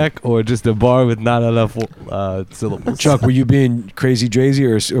throwback or just a bar with not enough syllables? Chuck, were you being crazy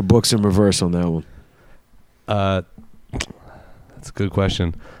drazy or books in reverse on that one? That's a good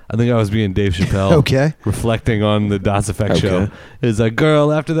question. I think I was being Dave Chappelle. Okay. Reflecting on the DOS Effects show. It's like,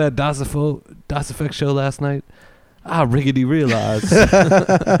 girl, after that DOS Effects show last night, I riggedy realized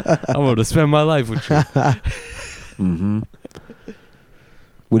I want to spend my life with you. Mm-hmm.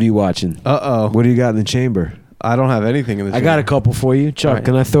 What are you watching? Uh-oh. What do you got in the chamber? I don't have anything in the I got a couple for you. Chuck, Right.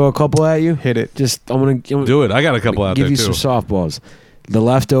 can I throw a couple at you? Hit it. Just, I'm going to Do it. I got a couple out give there you too. some softballs. The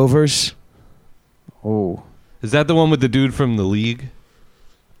Leftovers. Oh. Is that the one with the dude from The League?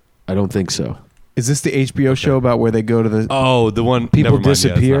 I don't think so. Is this the HBO show about where they go to the... Oh, the one... People never mind. Yeah, it's not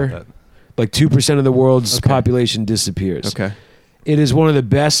disappear. that. Like 2% of the world's Okay. population disappears. Okay. It is one of the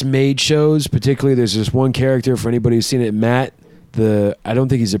best made shows. Particularly, there's this one character for anybody who's seen it, Matt. I don't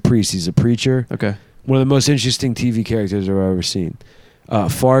think he's a priest. He's a preacher. Okay. One of the most interesting TV characters I've ever seen.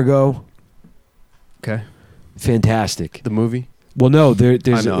 Fargo. Okay. Fantastic. The movie? Well, no, there's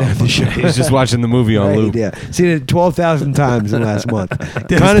I know. the show. He's just watching the movie on Right, loop. yeah, seen it 12,000 times in the last month.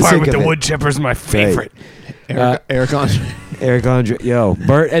 This Kinda part sick with of the it. wood chipper's my favorite. Eric Andre. Eric Andre, yo,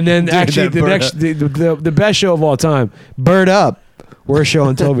 Bert, and then actually that the best show of all time, Bird Up, worst show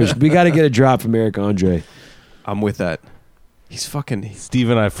on television. We got to get a drop from Eric Andre. I'm with that. He's fucking... Steve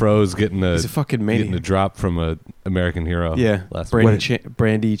and I froze getting He's a fucking maniac. getting a drop from a American Hero. Yeah. last Brandy, week.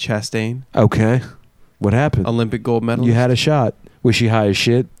 Brandy Chastain. Okay, What happened? Olympic gold medal. You had a shot. Was she high as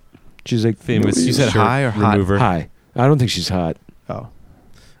shit? She's like Famous. You said shirt high or hot? remover. high. I don't think she's hot. Oh.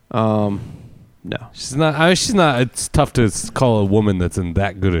 No. She's not. She's not. It's tough to call a woman that's in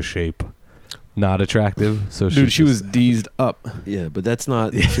that good a shape not attractive. So Dude, she was deezed up. Yeah, but that's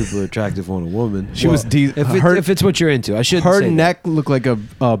not super attractive on a woman. She was deezed. If it's what you're into, I should. Her say neck looked like a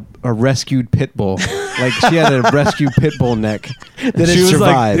rescued pit bull. Like she had a rescued pit bull neck. that she it was survived.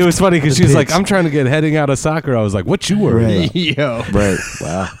 like, it was funny because The she was like, pits. I'm trying to get heading out of soccer. I was like, what you worried about? Yo. Right.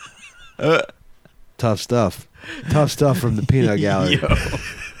 Wow. Tough stuff. Tough stuff from the peanut gallery. Yo.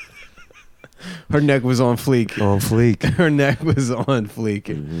 Her neck was on fleek. On fleek. Her neck was on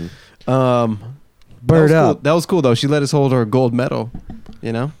fleek. Bird up. That was cool though. She let us hold her gold medal.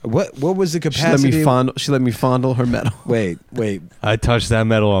 You know. What was the She let capacity? me fondle. She let me fondle her medal. Wait. I touched that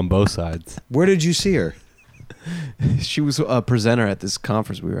medal on both sides. Where did you see her? She was a presenter at this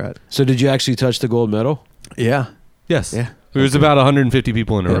conference we were at. So did you actually touch the gold medal? Yeah. Yes. Yeah. There was about 150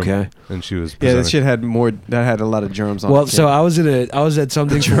 people in a room. Okay. And she was Yeah, presenting. that shit had more. That had a lot of germs on it. Well, so I was at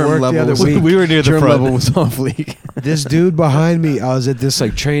something for Germ work the level other was- week. we were near the germ front. level was on fleek. This dude behind me, I was at this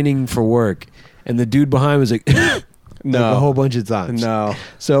like training for work, and the dude behind me was like, No. a whole bunch of times. No,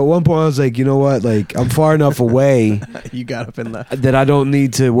 So at one point I was like, you know what? Like I'm far enough away you got up and left. that I don't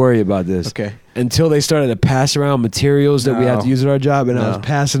need to worry about this. Okay. Until they started to pass around materials that we have to No. use at our job, and I was No.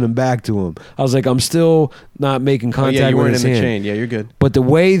 passing them back to him. I was like, I'm still not making Oh contact yeah, you with weren't his in the hand. chain. Yeah, you're good. But the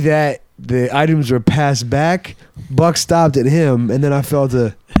way that the items were passed back, Buck stopped at him, and then I felt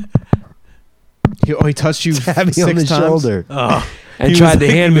a He touched you tap me 6 on the times? shoulder Oh. and He tried was to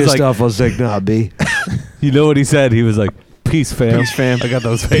like- hand he me was like- stuff. I was like, nah, B. You know what he said? He was like, peace, fam. Peace, fam. I got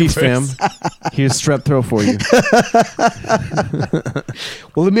those Peace, papers. fam. Here's strep throat for you.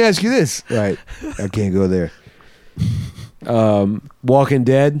 Well, let me ask you this. Right. I can't go there. Walking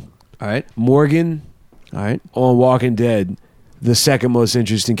Dead, All right. Morgan All right. on Walking Dead, the second most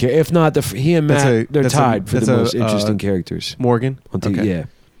interesting character. If not, he and That's Matt, they're that's tied for that's the most interesting uh, characters. Morgan. On Okay. Yeah.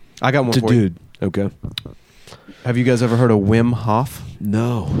 I got one It's a for you. dude. Okay. Have you guys ever heard of Wim Hof,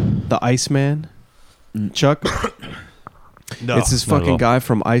 No. the Iceman? Chuck. No, It's this not at fucking all. guy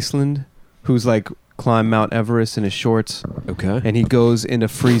from Iceland who's like climbed Mount Everest in his shorts, Okay. and he goes into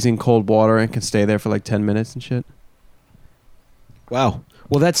freezing cold water and can stay there for like 10 minutes and shit. Wow.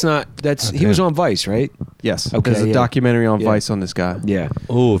 Well, that's he was on Vice, right? Yes. Okay, There's a yeah. documentary on Yeah. Vice on this guy. Yeah.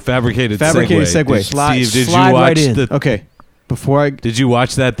 Oh, fabricated segue. Did- Slide- Steve, did slide you watch right in. the? Okay. Before I Did you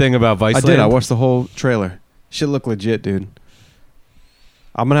watch that thing about Vice? did. I watched the whole trailer. Shit look legit, dude.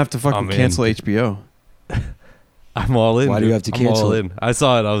 I'm gonna have to fucking man. cancel HBO I'm all in. Why do you dude. have to I'm cancel all it? in. I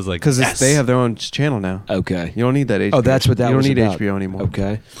saw it. I was like, because yes. they have their own channel now. Okay. You don't need that HBO. Oh, that's what that You don't was need about. HBO anymore.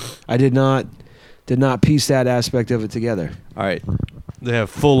 Okay. I did not piece that aspect of it together. All right. They have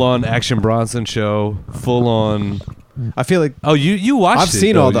full on Action Bronson show. Full on. I feel like Oh, you watched I've it,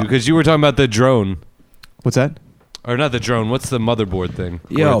 seen though, all the- because you were talking about the drone. what's that? Or not the drone. What's the motherboard thing?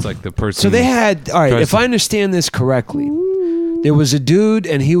 Yo, Where it's like the person. So they had all right. tries If to- I understand this correctly, there was a dude,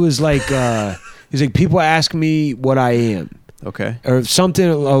 and he was like, he's like, people ask me what I am, Okay. or something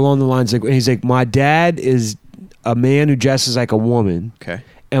along the lines like, he's like, my dad is a man who dresses like a woman, Okay.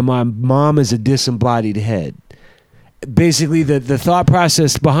 and my mom is a disembodied head. Basically, the thought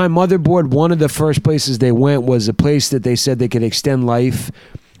process behind Motherboard, one of the first places they went was a place that they said they could extend life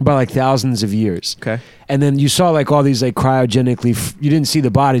by like thousands of years. Okay. And then you saw like all these like cryogenically, you didn't see the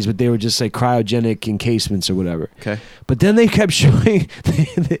bodies, but they were just like cryogenic encasements or whatever. Okay. But then they kept showing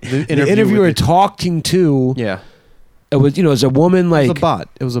the interview interviewer with the- talking to, Yeah. it was, it was a woman like, It was a bot.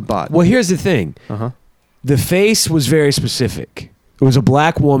 It was a bot. well, here's the thing. Uh-huh. The face was very specific. It was a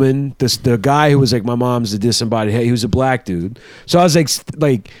black woman. The guy who was like, my mom's a disembodied head, he was a black dude. So I was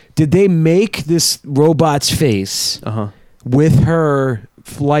like, did they make this robot's face Uh-huh. with her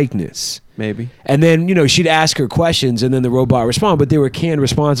likeness? Maybe. And then, she'd ask her questions and then the robot would respond, but they were canned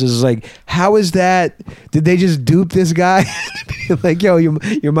responses. It was like, how is that? Did they just dupe this guy? Like, yo,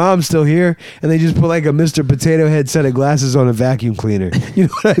 your mom's still here? And they just put like a Mr. Potato Head set of glasses on a vacuum cleaner. You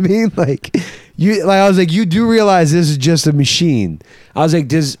know what I mean? I was like, you do realize this is just a machine. I was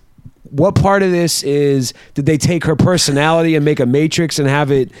like, what part of this is, did they take her personality and make a matrix and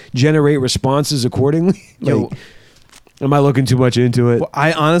have it generate responses accordingly? Yo. Am I looking too much into it? Well,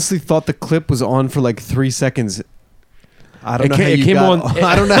 I honestly thought the clip was on for like 3 seconds. I don't know how you got.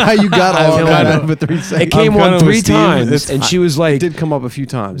 I don't know how you got all came that on- over 3 seconds. It came I'm on kinda 3 with Steve. times, and she was It like, did come up a few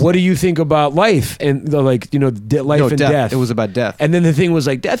times. what do you think about life? And life No, and death. It was about death. And then the thing was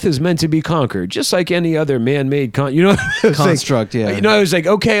like, death is meant to be conquered, just like any other man-made it was like- Construct, yeah. I was like,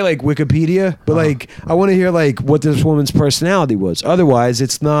 okay, like Wikipedia, but like, I want to hear like what this woman's personality was. Otherwise,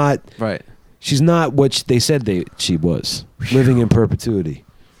 it's not. Right. She's not what they said she was, living in perpetuity.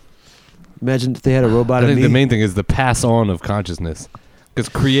 Imagine if they had a robot. I think me. the main thing is the pass on of consciousness, because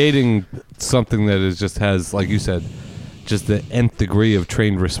creating something that is just has, like you said, just the nth degree of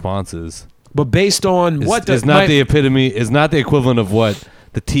trained responses. But based on what is not the epitome, is not the equivalent of what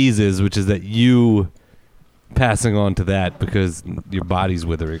the tease is, which is that you passing on to that because your body's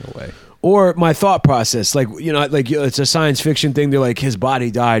withering away. Or my thought process, like, it's a science fiction thing. They're like, his body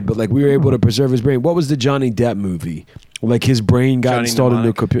died, but like we were able to preserve his brain. What was the Johnny Depp movie? Like his brain got Johnny installed into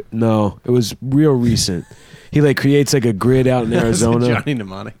a computer. No, it was real recent. He like creates like a grid out in Arizona. Johnny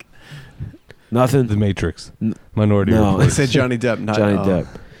Mnemonic. Nothing. The Matrix. Minority No. Report. I said Johnny Depp, not Johnny Depp.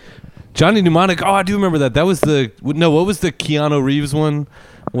 Johnny Mnemonic. Oh, I do remember that. That was what was the Keanu Reeves one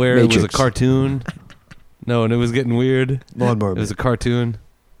where it was a Matrix. cartoon? No, and it was getting weird. Lawnmower It was a cartoon.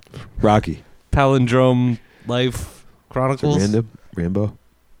 Rocky. Palindrome Life Chronicles. Rambo.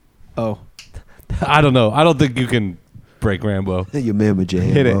 Oh, I don't know. I don't think you can break Rambo. Your man with your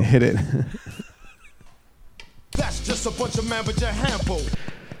hit hand. it. That's just a bunch of man with your handful.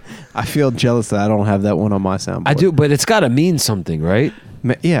 I feel jealous that I don't have that one on my soundboard. I do, but it's got to mean something, right?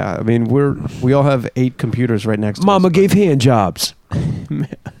 Yeah, I mean we all have 8 computers right next to Mama us. gave hand jobs.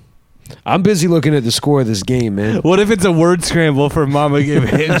 I'm busy looking at the score of this game, man. What if it's a word scramble for Mama gave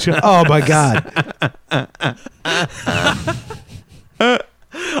hand job? Oh my God.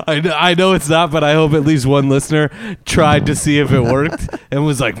 I know it's not, but I hope at least one listener tried to see if it worked and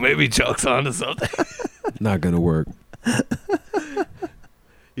was like, maybe Chuck's onto something. Not gonna work.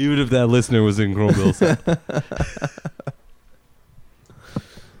 Even if that listener was in Chrome Bills.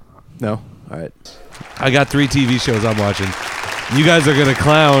 No. All right. I got 3 TV shows I'm watching. You guys are gonna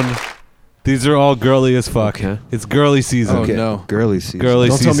clown. These are all girly as fuck. Okay. It's girly season. Oh no. Girly season. Girly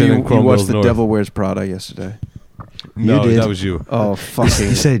Don't tell season me in you Chrome watched Bills The North. Devil Wears Prada yesterday. No, You did. that was you. Oh He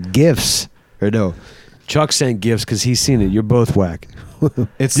fucking. said gifts. Or no. Chuck sent gifts because he's seen it. You're both whack.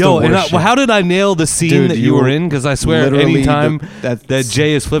 It's Yo, the and worst how did I nail the scene Dude, that you you were were in? Because I swear, literally anytime that's- that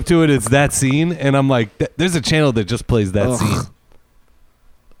Jay is flipped to it, it's that scene, and I'm like, there's a channel that just plays that Ugh. scene.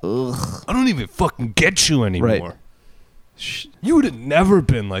 I don't even fucking get you anymore. Right. You would have never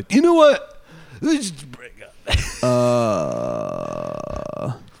been like, you know what? Let's just break up. All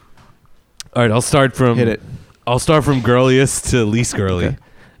All right, I'll start from Hit it. I'll start from girliest to least girly, Okay.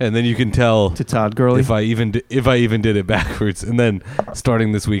 and then you can tell To Todd Gurley. if I even did it backwards. And then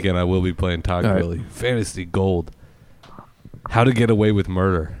starting this weekend, I will be playing Todd All right. Gurley. Fantasy Gold. How to Get Away with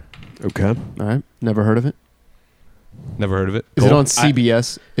Murder. Okay. All right. Never heard of it. Never heard of it? Is it Gold? on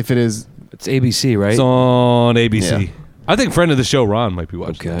CBS? If it is, It's ABC, right? It's on ABC. Yeah. I think friend of the show Ron might be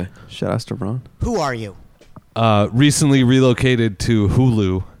watching. Okay. shout out to Ron. Who are you? Recently relocated to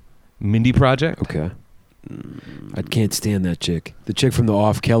Hulu, Mindy Project. Okay. I can't stand that chick. The chick from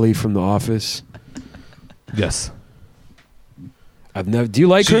Kelly from The Office. Yes. I've never. Do you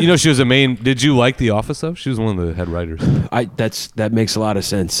like her? You know, she was a main. Did you like The Office though? She was one of the head writers. That makes a lot of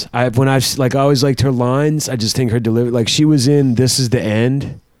sense. I always liked her lines. I just think her delivery. Like she was in This Is the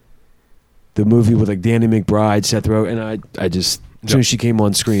End, the movie with like Danny McBride, Seth Rogen, and I just as soon as she came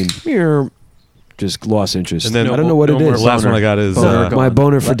on screen, just lost interest. And then I don't know what it is. Last one I got is My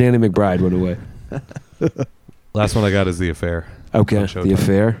boner for Danny McBride went away. last one I got is The Affair. Okay, On The Showtime.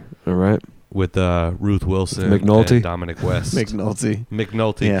 Affair. All right. With Ruth Wilson, McNulty? and Dominic West. McNulty.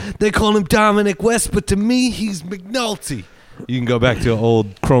 McNulty. Yeah. They call him Dominic West, but to me, he's McNulty. You can go back to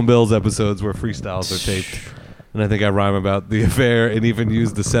old Chrome Bills episodes where freestyles are taped. And I think I rhyme about The Affair and even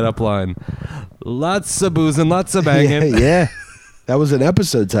use the setup line. Lots of boozing, lots of banging. Yeah. That was an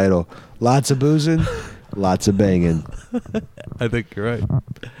episode title. Lots of boozing, lots of banging. I think you're right.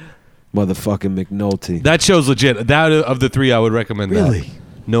 Motherfucking McNulty. That show's legit. That of the 3, I would recommend Really? that.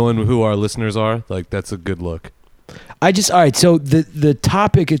 Knowing who our listeners are, like that's a good look. All right, so the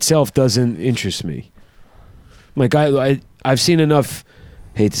topic itself doesn't interest me. Like I've seen enough,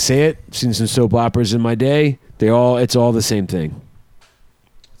 hate to say it, seen some soap operas in my day. It's all the same thing.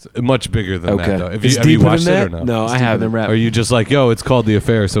 It's much bigger than Okay. that, though. Have It's you deeper watched than it or that? no? No, I haven't. Or are you just like, yo, it's called The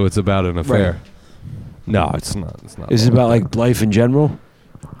Affair, so it's about an affair? No, it's not. It's not. Is it about like life in general?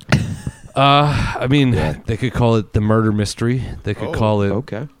 I mean, they could call it the murder mystery. They could call it,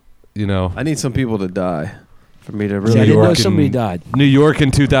 Okay. you know, I need some people to die for me to Yeah, really. I didn't know York somebody and- died. New York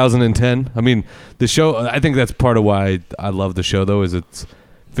in 2010. I mean, the show. I think that's part of why I love the show, though, is it's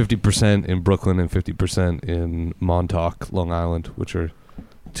 50% in Brooklyn and 50% in Montauk, Long Island, which are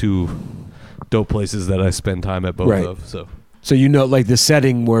 2 dope places that I spend time at both Right. of. So So like the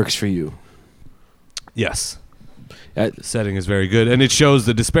setting works for you. yes. The setting is very good, and it shows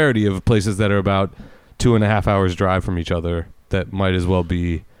the disparity of places that are about 2.5 hours drive from each other that might as well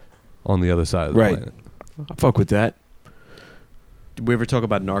be on the other side of the Right. planet. I fuck with that. Did we ever talk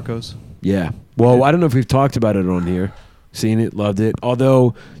about Narcos? Yeah. Well, I don't know if we've talked about it on here. Seen it, loved it.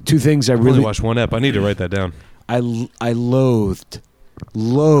 Although, two things I I've really only watched one ep. I need to write that down. I loathed.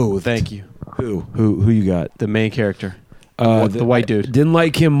 Thank you. Who you got? The main character. The white dude. I didn't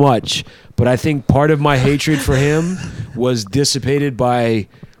like him much, but I think part of my hatred for him was dissipated by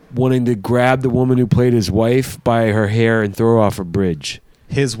wanting to grab the woman who played his wife by her hair and throw her off a bridge.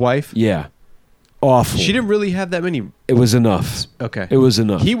 His wife? Yeah. Awful. She didn't really have that many. It was enough. Okay. It was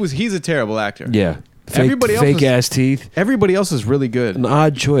enough. He's a terrible actor. Yeah. Everybody else fake was- ass teeth. Everybody else is really good. An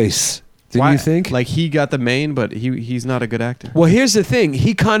odd choice. Didn't you think? Like he got the main, but he's not a good actor. Well, here's the thing.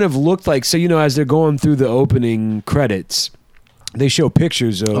 He kind of looked like, so, as they're going through the opening credits, they show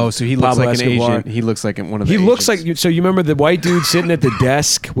pictures of So he looks Pablo like Escobar. an Asian. He looks like one of the He looks Asians. like, so you remember the white dude sitting at the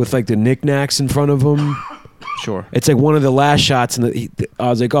desk with like the knickknacks in front of him? Sure. It's like one of the last shots, and I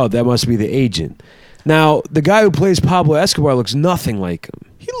was like, oh, that must be the agent. Now, the guy who plays Pablo Escobar looks nothing like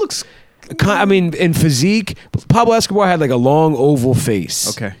him. He looks. I mean, in physique, Pablo Escobar had like a long oval face.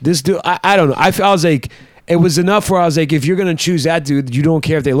 Okay. This dude, I don't know. I was like, it was enough where I was like, if you're going to choose that dude, you don't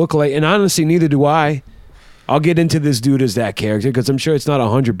care if they look alike. And honestly, neither do I. I'll get into this dude as that character because I'm sure it's not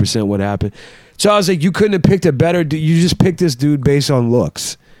 100% what happened. So I was like, you couldn't have picked a better dude. You just picked this dude based on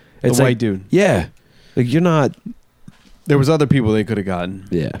looks. It's The like, white dude. Yeah. Like, you're not. There was other people they could have gotten.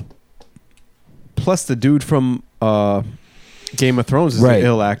 Yeah. Plus, the dude from Game of Thrones is Right. an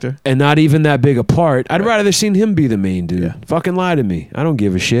ill actor. And not even that big a part. I'd rather seen him be the main dude. Yeah. Fucking lie to me. I don't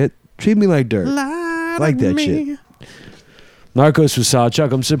give a shit. Treat me like dirt. Like that shit. Narcos was solid.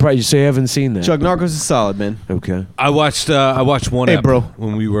 Chuck, I'm surprised you say you haven't seen that. Chuck, Narcos is solid, man. Okay. I watched one Hey, ep bro.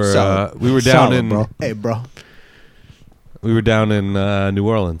 when we were Solid. down Solid, in bro. Hey, bro. we were down in New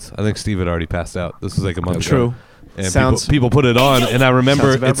Orleans. I think Steve had already passed out. This was like a month ago. True. And Sounds- people put it on, and I remember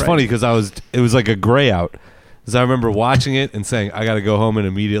Sounds about it's right. funny because it was like a gray out. Because I remember watching it and saying, I got to go home and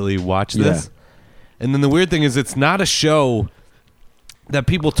immediately watch this. And then the weird thing is, it's not a show that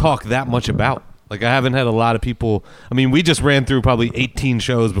people talk that much about. Like, I haven't had a lot of people. I mean, we just ran through probably 18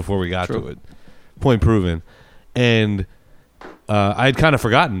 shows before we got to it. Point proven. And I had kind of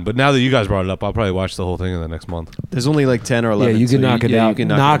forgotten. But now that you guys brought it up, I'll probably watch the whole thing in the next month. There's only like 10 or Yeah, 11. you can so knock it out. You can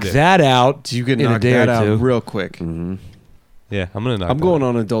knock it that out You can in a knock day that or out two. real quick. Mm-hmm. Yeah, I'm going to knock I'm that going out.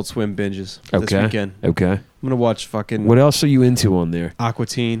 on Adult Swim binges this Okay. weekend. Okay. I'm going to watch fucking What else are you into on there? Aqua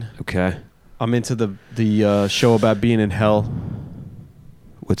Teen. Okay. I'm into the show about being in hell.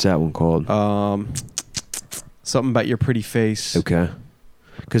 What's that one called? Something about your pretty face. Okay.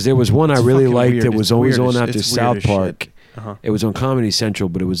 Because there was one I It's really fucking liked weird. that was It's always weird on as- after it's weird South as shit. Park. Uh-huh. It was on Comedy Central,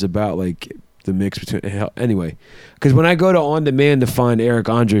 but it was about like the mix between hell. Anyway, because when I go to On Demand to find Eric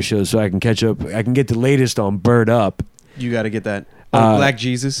Andre shows so I can catch up, I can get the latest on Bird Up. You got to get that. Uh, Black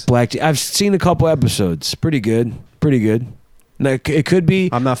Jesus. I've seen a couple episodes. Pretty good. Pretty good. Now, it could be.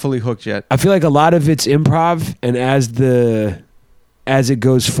 I'm not fully hooked yet. I feel like a lot of it's improv, and as it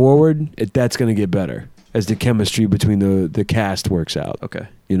goes forward, that's going to get better as the chemistry between the cast works out. Okay.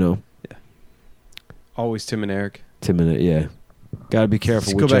 You know, Always Tim and Eric. Tim and it, yeah. Got to be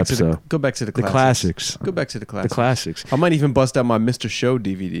careful Just which episode. go back to the The classics. classics. Go back to the The classics. classics. I might even bust out my Mr. Show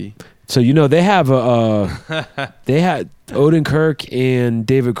DVD. So they have they had Odenkirk and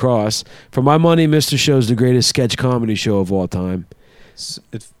David Cross. For my money, Mr. Show's the greatest sketch comedy show of all time.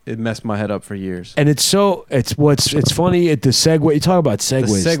 It messed my head up for years. And it's funny at the segue. You talk about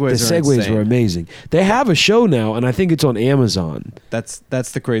segues. The segues are insane. were amazing. They have a show now, and I think it's on Amazon. That's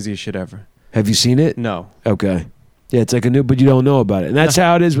the craziest shit ever. Have you seen it? No. Okay. Yeah, it's like a new, but you don't know about it. And that's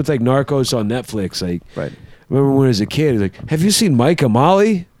how it is with like Narcos on Netflix. Like, right. Remember when I was a kid, like, have you seen Mike and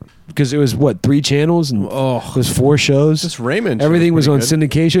Molly? Because it was 3 channels and it was 4 shows. Just Raymond. Everything was on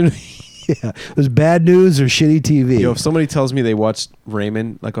syndication. Yeah, it was bad news or shitty TV. Yo, if somebody tells me they watched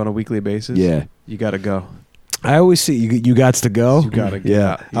Raymond like on a weekly basis, Yeah. you gotta go. I always see you got to go. You gotta get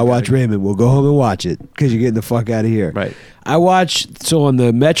yeah. out. You I watch gotta- Raymond. We'll go home and watch it because you're getting the fuck out of here. Right. I watch on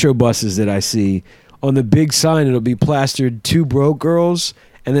the metro buses that I see on the big sign. It'll be plastered 2 broke girls,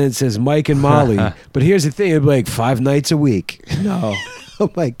 and then it says Mike and Molly. But here's the thing: it'll be like 5 nights a week. No. Oh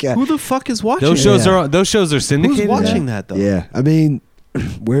my god. Who the fuck is watching Those that? shows are syndicated. Who's watching that though? Yeah, I mean,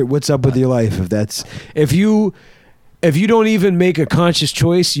 what's up with your life? If you don't even make a conscious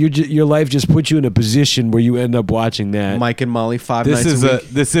choice, your life just puts you in a position where you end up watching that. Mike and Molly 5 This nights is a week.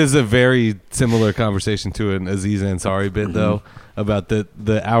 this is a very similar conversation to an Aziz Ansari bit though about the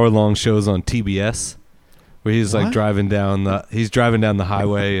hour-long shows on TBS where he's like What? driving down the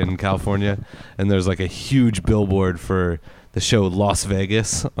highway in California and there's like a huge billboard for the show Las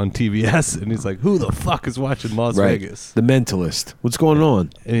Vegas on TBS, and he's like, "Who the fuck is watching Las Vegas?" The Mentalist. What's going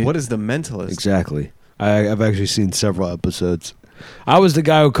on? What is The Mentalist? Exactly. I've actually seen several episodes. I was the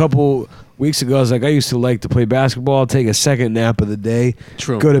guy who a couple weeks ago, I was like, I used to like to play basketball, take a second nap of the day,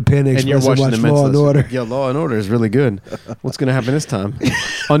 True. go to Panda And you're Express and watching watch The Law and Mentalist. Order. Yeah, Law and Order is really good. What's going to happen this time?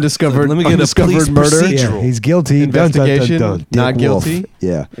 Undiscovered. Let me get a undiscovered police murder. procedural. Yeah, he's guilty. Dun, dun, dun, Investigation. dun. Dick Not Wolf. guilty.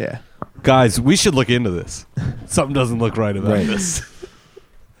 Yeah. Yeah. Guys, we should look into this. Something doesn't look right about Right. this.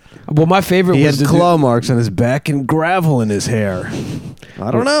 Well, my favorite He was had the claw marks on his back and gravel in his hair.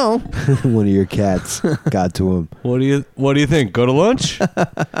 I don't know. one of your cats got to him. What do you think? Go to lunch?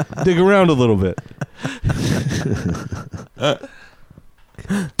 Dig around a little bit.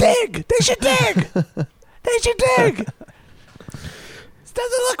 Dig! They should dig! They should dig! This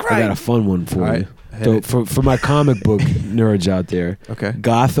doesn't look I got a fun one for All right, you. hit So it. for my comic book nerds out there, Okay.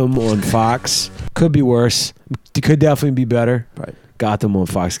 Gotham on Fox could be worse. It could definitely be better. Right. Gotham on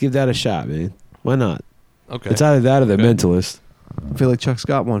Fox. Give that a shot, man. Why not? Okay. It's either that or The Okay. Mentalist. I feel like Chuck's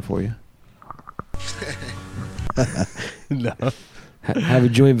got one for you. No. Have a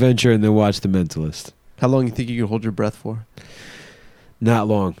joint venture and then watch The Mentalist. How long you think you could hold your breath for? Not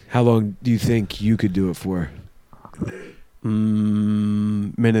long. How long do you think you could do it for?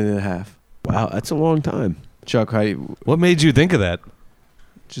 Minute and a half. Wow, that's a long time. Chuck, What made you think of that?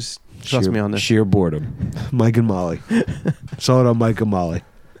 just trust me on this. Sheer boredom. Mike and Molly. Saw it on Mike and Molly.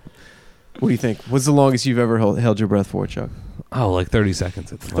 What do you think? What's the longest you've ever held your breath for, Chuck? Oh, like 30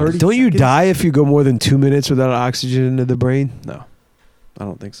 seconds. It's 30 Don't you seconds? die if you go more than 2 minutes without oxygen into the brain? No, I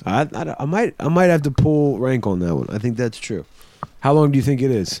don't think so. I might have to pull rank on that one. I think that's true. How long do you think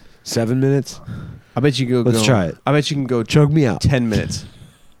it is? 7 minutes? I bet you go. Let's try it. I bet you can go Chug me out. 10 minutes.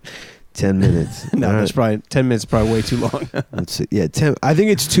 10 minutes. No, All that's right. probably 10 minutes. Is probably way too long. Let's see. Yeah, 10. I think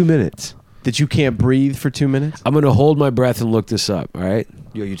it's 2 minutes. That you can't breathe for 2 minutes. I'm gonna hold my breath and look this up. All right.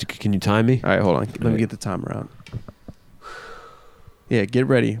 Can you time me? All right, hold on. Let me right. get the timer out. Yeah, get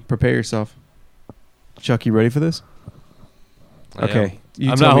ready. Prepare yourself. Chuck, you ready for this? I am. Okay.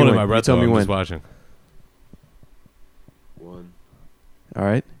 You I'm tell not me holding when. my breath. You tell though. me I'm when. just watching. 1. All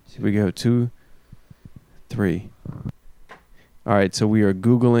right. Here we go. 2, 3. All right. So we are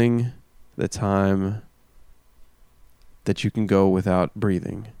Googling the time that you can go without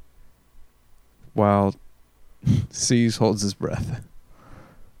breathing while C's holds his breath.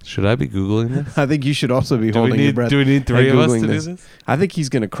 Should I be Googling this? I think you should also be holding your breath. Do we need and 3 of us Googling to this. do this? I think he's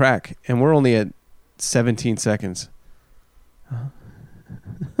going to crack, and we're only at 17 seconds.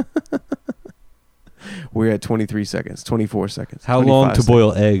 We're at 23 seconds, 24 seconds. How long 25 to seconds.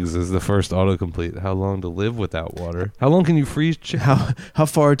 boil eggs is the first autocomplete. How long to live without water? How long can you freeze chicken? How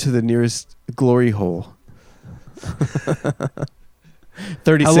far to the nearest glory hole?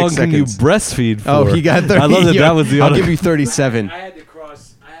 36 How long seconds. can you breastfeed for? Oh, he got 30. I love that that was the I'll auto- give you 37. I had to cross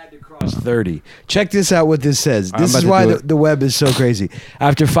 30. Check this out. What this says. I'm This about is to why do it. the web is so crazy.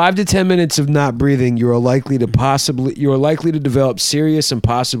 After 5 to 10 minutes of not breathing, you are likely to develop serious and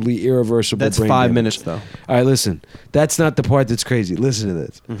possibly irreversible. That's brain 5 damage. minutes, though. All right, listen. That's not the part that's crazy. Listen to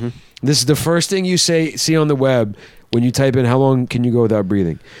this. Mm-hmm. This is the first thing you see on the web when you type in how long can you go without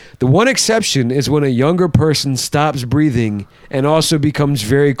breathing. The one exception is when a younger person stops breathing and also becomes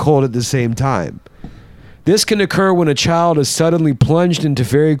very cold at the same time. This can occur when a child is suddenly plunged into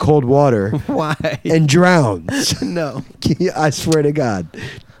very cold water Why? and drowns. No. I swear to God.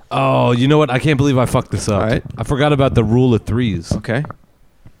 Oh, you know what? I can't believe I fucked this up. All right. I forgot about the rule of threes. Okay.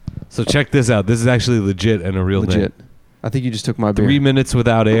 So check this out. This is actually legit and a real Legit. thing. I think you just took my beer. 3 minutes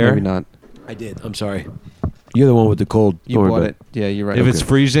without air. Maybe not. I did. I'm sorry. You're the one with the cold. You Don't worry bought about it. Yeah, you're right. If it's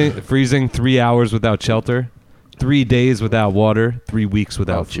freezing 3 hours without shelter, 3 days without water, 3 weeks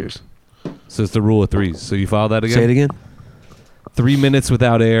without food. cheers. So it's the rule of threes. So you follow that again? Say it again. 3 minutes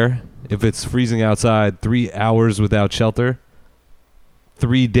without air. If it's freezing outside, 3 hours without shelter,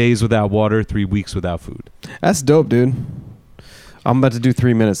 3 days without water, 3 weeks without food. That's dope, dude. I'm about to do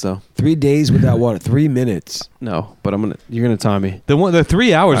 3 minutes though. 3 days without water. 3 minutes. No, but you're gonna time me. The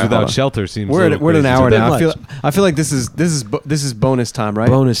 3 hours All right, hold without on. shelter seems. We're a at little an crazy. hour It's a now. bit I feel like this is bonus time, right?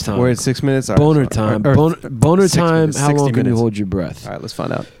 Bonus time. We're at 6 minutes. All right, Boner so- time. or- Boner 6 time. minutes, How 60 long can you minutes. hold your breath? All right, let's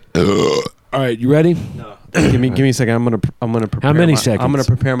find out. All right, you ready? give me a second. I'm gonna prepare. How many my- seconds? I'm gonna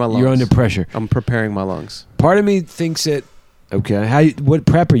prepare my lungs. You're under pressure. I'm preparing my lungs. Part of me thinks that. Okay. What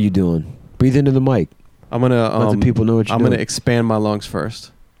prep are you doing? Breathe into the mic. I'm gonna Let the people know what you're I'm doing. gonna expand my lungs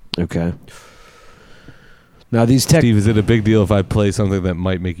first. Okay. Now these Steve, is it a big deal if I play something that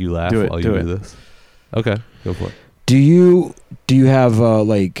might make you laugh Do it, while do you it. do this? Okay, go for it. Do you have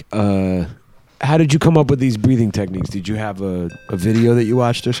how did you come up with these breathing techniques? Did you have a video that you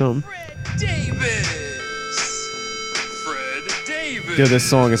watched or something? Davis. Fred Yo, this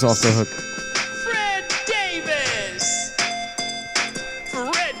song is off the hook. Fred Davis.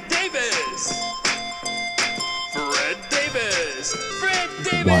 Fred Davis. Fred Davis. Fred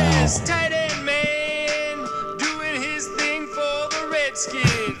Davis. Wow. Tight end man. Doing his thing for the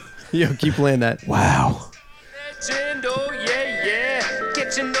Redskins. Yo, keep playing that. Wow. Legend, oh yeah, yeah.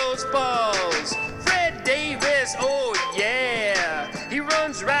 Catching those balls. Fred Davis, oh yeah. He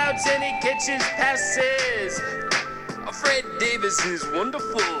runs routes and he catches passes. Fred Davis is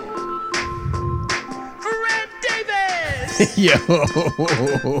wonderful. Fred Davis! Yo.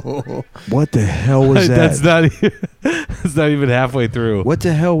 What the hell was that? That's not even halfway through. What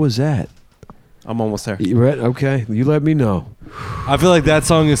the hell was that? I'm almost there. You read? Okay, you let me know. I feel like that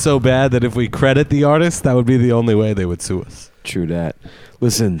song is so bad that if we credit the artist, that would be the only way they would sue us. True that.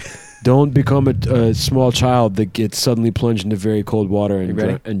 Listen, don't become a small child that gets suddenly plunged into very cold water You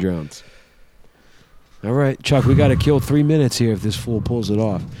ready? and drowns. All right, Chuck, we got to kill 3 minutes here if this fool pulls it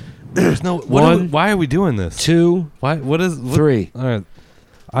off. There's no. Why are we doing this? 2. Why? What is 3? All right.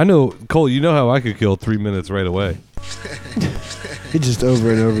 I know, Cole. You know how I could kill 3 minutes right away. It's just over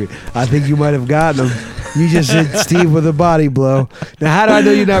and over. I think you might have gotten him. You just hit Steve with a body blow. Now, how do I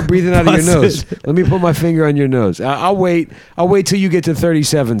know you're not breathing out of your nose? Let me put my finger on your nose. I'll wait. I'll wait till you get to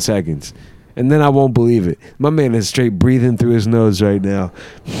 37 seconds, and then I won't believe it. My man is straight breathing through his nose right now.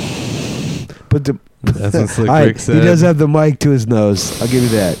 Put the. That's what Slick All Rick right, said. he does have the mic to his nose. I'll give you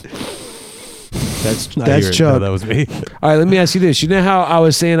that. That's Chuck. No, that was me. All right, let me ask you this. You know how I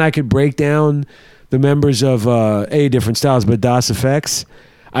was saying I could break down the members of different styles, but DOS Effects?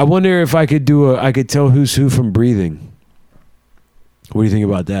 I wonder if I could I could tell who's who from breathing. What do you think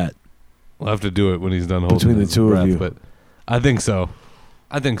about that? We'll have to do it when he's done holding Between the his two breath, of you. But I think so.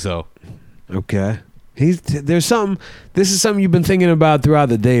 Okay. There's something. This is something you've been thinking about throughout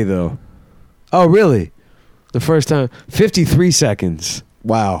the day, though. Oh, really? The first time, 53 seconds.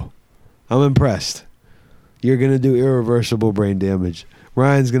 Wow, I'm impressed. You're gonna do irreversible brain damage.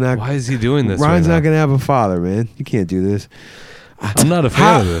 Ryan's gonna. Why is he doing this? Ryan's right not now? gonna have a father, man. You can't do this. I'm not a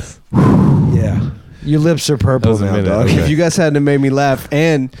fan of this. Yeah, your lips are purple That was a now, minute, dog. okay. If you guys hadn't made me laugh,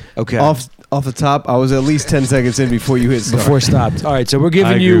 and Okay. off the top, I was at least 10 seconds in before you hit start. Before it stopped. All right, so we're giving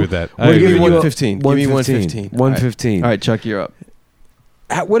I agree you. with that. I We're agree. giving you 115. Give me 115. 115. All right, Chuck, you're up.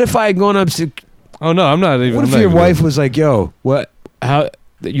 What if I had gone up to? Oh no, I'm not even. What I'm if not your even wife doing was like, "Yo, what? How?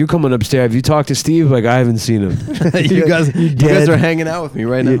 You're coming upstairs? Have you talked to Steve? Like, I haven't seen him. you guys dead. are hanging out with me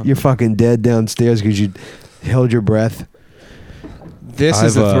right now. You're fucking dead downstairs because you held your breath." This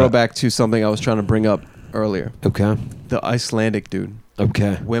is I've, a throwback to something I was trying to bring up earlier. Okay. The Icelandic dude,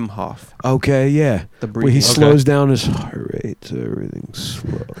 Okay. Wim Hof. Okay. Yeah. The Where he breathing. slows down his heart rate so everything's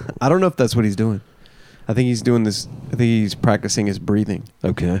slow. I don't know if that's what he's doing. I think he's doing this. I think he's practicing his breathing,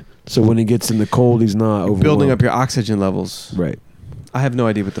 Okay. So when he gets in the cold, he's not overwhelmed. building up your oxygen levels. Right. I have no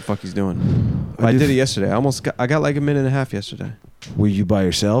idea what the fuck he's doing. I did it yesterday. I got like a minute and a half yesterday. Were you by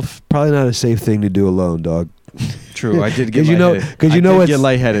yourself? Probably not a safe thing to do alone, dog. True, I did get 'Cause you know- lightheaded. 'cause you I know did what's- get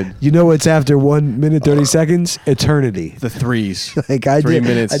lightheaded. You know what's after 1 minute 30 seconds? Eternity. The threes. Like I 3 did.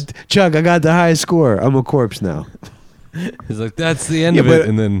 minutes. Chuck, I got the highest score. I'm a corpse now. it. He's like, that's the end Yeah, of it, but-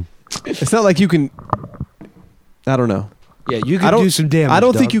 and then It's not like you can. I don't know. Yeah, you I could don't- do some damage. I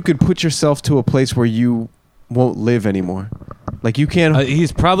don't think dog. you could put yourself to a place where you won't live anymore. Like you can't.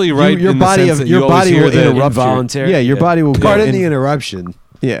 he's probably right. your in the body sense of that your you always body hear will that- interrupt. involuntary. Yeah, your Yeah. body will. Pardon in- the interruption.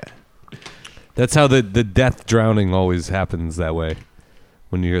 Yeah. That's how the death drowning always happens that way.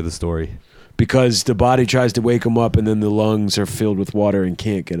 When you hear the story, Because the body tries to wake him up, and then the lungs are filled with water and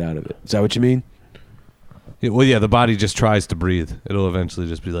can't get out of it. Is that what you mean? yeah, the body just tries to breathe. It'll eventually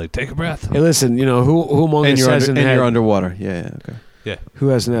just be like, take a breath. Hey, listen. You know who among And us you're, hasn't had you're underwater. Yeah. Okay. Yeah, who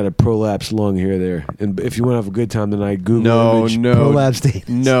hasn't had a prolapsed lung here or there? And if you want to have a good time tonight, Google No, image no. prolapsed anus.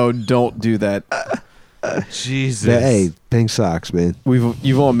 No, don't do that. Jesus. Hey, pink socks, man.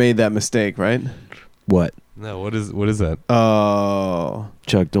 You've all made that mistake, right? What? No, what is that? Oh,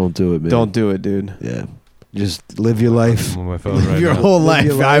 Chuck, don't do it, man. don't do it, dude. Yeah. Just live your life. I'm on my phone right Your now. whole Live life,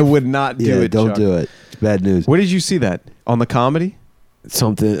 your I life. would not do Yeah, it. don't Chuck. do it. It's bad news. Where did you see that? On the comedy?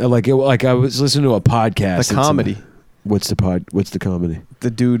 Something like I was listening to a podcast. The comedy. What's the comedy? The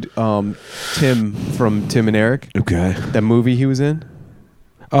dude, Tim from Tim and Eric. Okay. That movie he was in.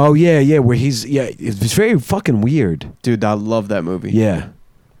 Oh yeah, where it's very fucking weird. Dude, I love that movie. Yeah.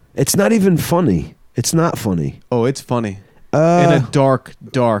 It's not even funny. It's not funny. Oh, it's funny. In a dark,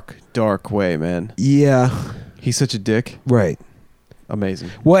 dark, dark way, man. Yeah. He's such a dick. Right. Amazing.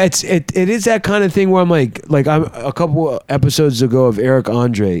 Well, it is that kind of thing where I'm like I'm a couple episodes ago of Eric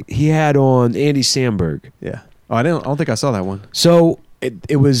Andre. He had on Andy Samberg. Yeah. Oh, I don't think I saw that one. So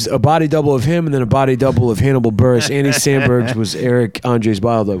it was a body double of him and then a body double of Hannibal Buress. Andy Samberg's was Eric Andre's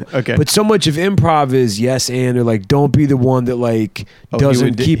body double. Okay. But so much of improv is yes and, or like don't be the one that like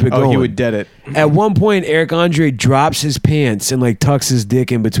doesn't keep it going. Oh, he would dead it. At one point, Eric Andre drops his pants and like tucks his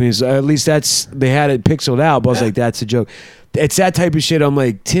dick in between. So at least they had it pixeled out. But I was like, that's a joke. It's that type of shit. I'm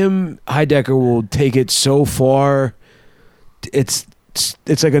like, Tim Heidecker will take it so far. It's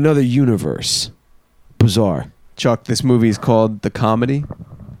like another universe. Bizarre. Chuck, this movie is called The Comedy.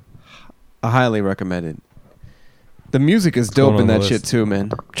 I highly recommend it. The music is dope in that shit too,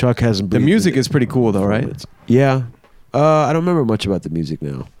 man. Chuck hasn't. The music is pretty cool though, right? Yeah. I don't remember much about the music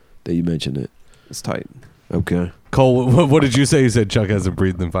now that you mentioned it. It's tight. Okay. Cole, what did you say? You said Chuck hasn't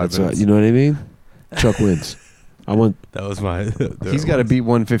breathed in 5 minutes. You know what I mean? Chuck wins. That was my. He's got to beat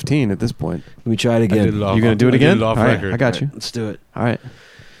 115 at this point. Let me try it again. You're gonna do it again? Off All right, record. I got you. Let's do it. All right.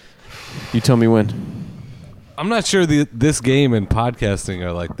 You tell me when. I'm not sure this game and podcasting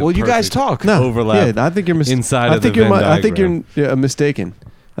are like the Well, you guys perfect talk. No, overlap. Yeah, I think you're inside I of think the you're Venn I think diagram. you're mistaken.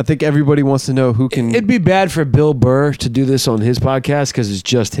 I think everybody wants to know who can. It'd be bad for Bill Burr to do this on his podcast because it's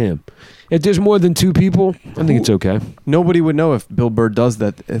just him. If there's more than 2 people, I think it's okay. Nobody would know if Bill Burr does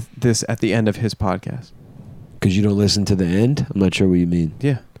this at the end of his podcast. Because you don't listen to the end? I'm not sure what you mean.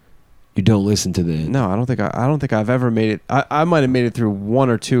 Yeah. You don't listen to the end. No, I don't think I've ever made it. I might have made it through 1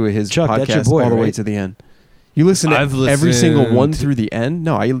 or 2 of his Chuck, that's your podcasts boy, all the way right? to the end. You listen to I've every single one listened- through the end?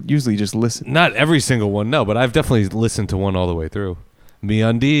 No, I usually just listen. Not every single one, no, but I've definitely listened to one all the way through. Me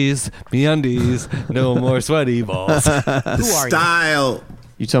undies, no more sweaty balls. Style.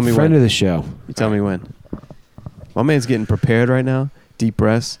 You tell me Friend when. of the show. You tell me when. My man's getting prepared right now. Deep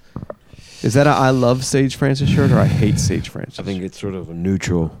breaths. Is that a I love Sage Francis shirt or I hate Sage Francis? I think it's sort of a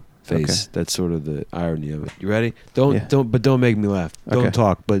neutral face. Okay. That's sort of the irony of it. You ready? Don't Yeah. don't make me laugh. Okay. Don't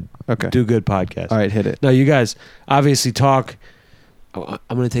talk, but Okay. do good podcast. All right, hit it. Now you guys obviously talk. Oh,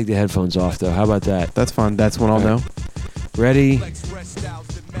 I'm gonna take the headphones off though. How about that? That's fine. That's when I'll know. Ready?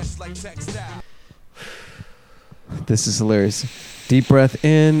 This is hilarious. Deep breath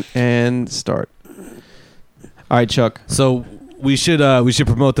in and start. All right, Chuck. So we should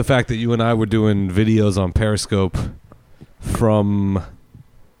promote the fact that you and I were doing videos on Periscope from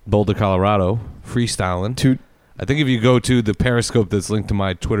Boulder, Colorado, freestyling. I think if you go to the Periscope that's linked to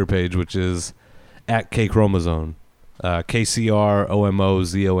my Twitter page, which is @KChromozone,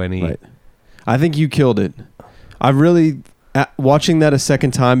 KCROMOZONE. Right. I think you killed it. I really watching that a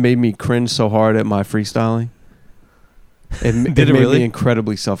second time made me cringe so hard at my freestyling. It made really? me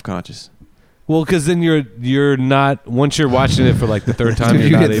incredibly self-conscious. Well, because then you're not, once you're watching it for like the third time, Dude, you're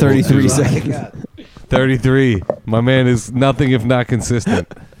you not hit able 33 to. seconds. 33. My man is nothing if not consistent.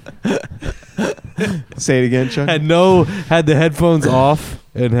 Say it again, Chuck. Had the headphones off,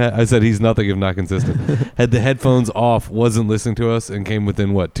 and I said he's nothing if not consistent. Had the headphones off, wasn't listening to us, and came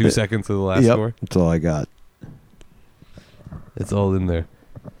within 2 seconds of the last score. That's all I got. It's all in there.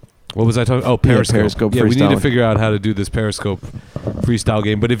 What was I talking? Oh, Periscope. Periscope we need to freestyling. figure out how to do this Periscope freestyle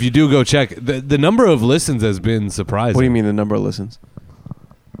game. But if you do go check, the number of listens has been surprising. What do you mean the number of listens?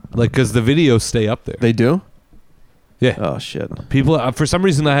 Like, because the videos stay up there. They do? Yeah. Oh, shit. People, for some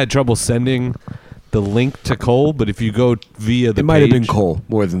reason, I had trouble sending the link to Cole, but if you go via the It might have been page- Cole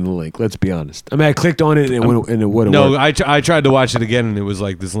more than the link. Let's be honest. I mean, I clicked on it and it would have No, worked. I tried to watch it again, and it was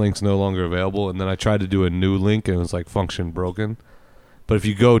like, this link's no longer available. And then I tried to do a new link, and it was like, function broken. But if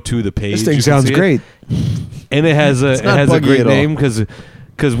you go to the page, This thing you can sounds see it. great. And it has a not buggy great at all. name because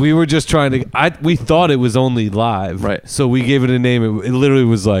we were just trying to. We thought it was only live, Right. So we gave it a name. It literally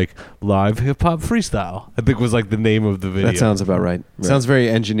was like Live Hip Hop Freestyle. I think was like the name of the video. That sounds about right. Sounds very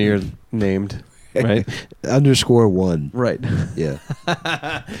engineered named, right? _1. Right. Yeah.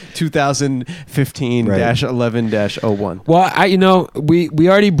 2015-11-01. Well, we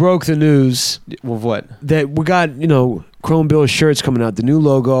already broke the news Well, what? that we got, Chrome Bill shirts coming out, the new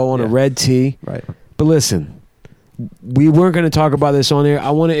logo on a red tee. Right. But listen, we weren't going to talk about this on air.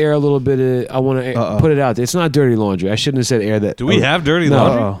 I want to air a little bit of. I want to put it out there. It's not dirty laundry. I shouldn't have said air that. Do we have dirty no,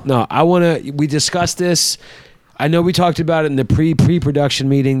 laundry? No, I want to. We discussed this. I know we talked about it in the pre-production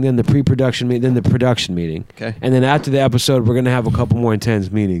meeting, then the pre-production meeting, then the production meeting. Okay. And then after the episode, we're going to have a couple more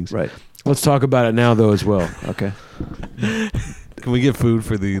intense meetings. Right. Let's talk about it now, though, as well. Okay. Can we get food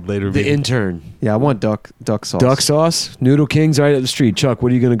for the later? The meeting? intern. Yeah, I want duck sauce. Duck sauce? Noodle King's right up the street. Chuck,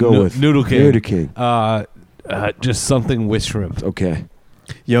 what are you going to go with? Noodle King. Noodle King. Just something with shrimp. Okay.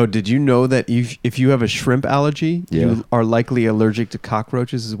 Yo, did you know that if you have a shrimp allergy, you are likely allergic to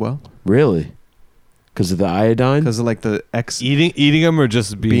cockroaches as well? Really? Because of the iodine? Because of like the Eating them or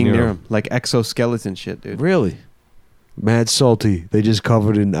just being near near them, like exoskeleton shit, dude. Really? Mad salty. They just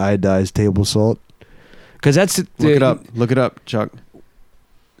covered in iodized table salt. Because that's Look it up. Look it up, Chuck.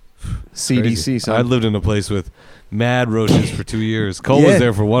 CDC. Crazy. Son. I lived in a place with mad roaches for 2 years. Cole Yeah, was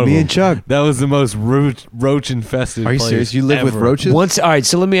there for one of me them. and Chuck. That was the most roach infested. Are you place serious? You live with ever. roaches? Once, all right.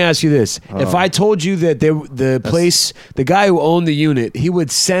 So let me ask you this: if Oh. I told you that the guy who owned the unit, he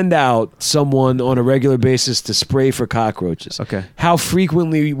would send out someone on a regular basis to spray for cockroaches. Okay. How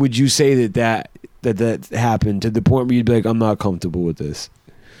frequently would you say that happened to the point where you'd be like, I'm not comfortable with this?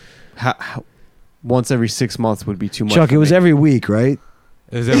 How, once every 6 months would be too much. Chuck, for it was me. every week, right?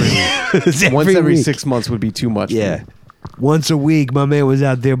 It was every week. It was Once every week. 6 months would be too much. Yeah. For me. Once a week, my man was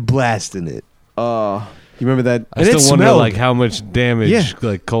out there blasting it. You remember that? I And it still wonder smelled. like how much damage Yeah.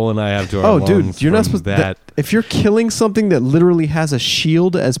 like Cole and I have to our Oh, lungs dude, you're not from supposed that. if you're killing something that literally has a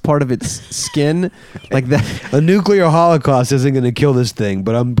shield as part of its skin, like that. A nuclear holocaust isn't going to kill this thing,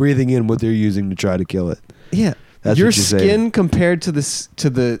 but I'm breathing in what they're using to try to kill it. Yeah. That's your what you're skin saying. compared to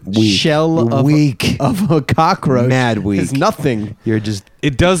the Weak. shell of Weak. of a cockroach Mad weak. is nothing. You're just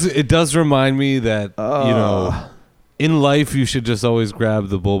It does remind me that you know, in life you should just always grab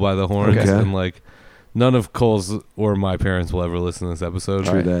the bull by the horns, Okay. and like none of Cole's or my parents will ever listen to this episode.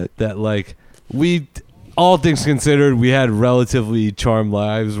 True that. Like we, all things considered, we had relatively charmed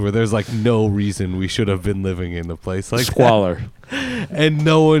lives where there's like no reason we should have been living in a place like squalor. that. And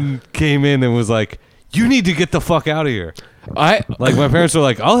no one came in and was like, "You need to get the fuck out of here." Like my parents were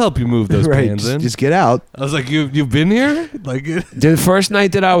like, "I'll help you move those Right, pans in." just get out. I was like, "You've been here?" Like The first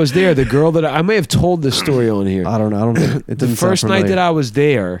night that I was there, the girl that I may have told this story on here. I don't know. I don't think it The doesn't first night that I was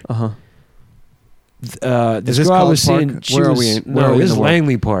there, this this girl I College was Park? seeing, she Where are was, we in- where are no, we in this is the world?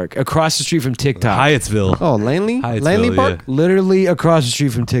 Langley Park, across the street from TikTok. Hyattsville. Oh, Langley? Hyattsville, Langley Park? yeah. Literally across the street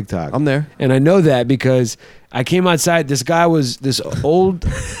from TikTok. I'm there. And I know that because I came outside. This old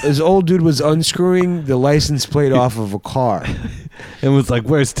dude was unscrewing the license plate off of a car. And was like,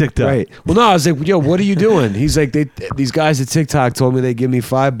 "Where's TikTok?" Right. Well, no, I was like, "Yo, what are you doing?" He's like, "These guys at TikTok told me they'd give me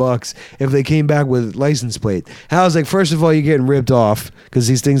 $5 if they came back with license plate." And I was like, first of all, you're getting ripped off because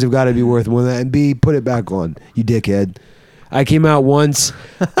these things have got to be worth more than that. And B, put it back on, you dickhead. I came out once.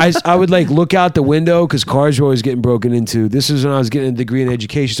 I would like look out the window because cars were always getting broken into. This was when I was getting a degree in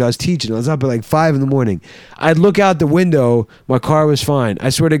education, so I was teaching. I was up at like 5 a.m. I'd look out the window. My car was fine. I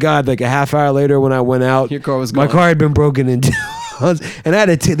swear to God, like a half hour later when I went out, Your car was my gone. car had been broken into. And I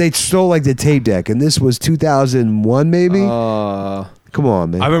had they stole like the tape deck, and this was 2001 maybe. Come on,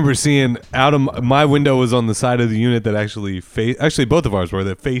 man. I remember seeing out of my window was on the side of the unit that actually actually both of ours were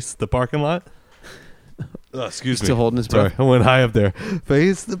that faced the parking lot. Oh, excuse me. Still holding his Sorry, breath? I went high up there.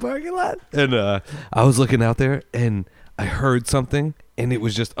 Face the parking lot. And I was looking out there and I heard something, and it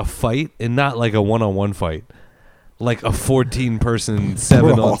was just a fight, and not like a one-on-one fight. Like a 14-person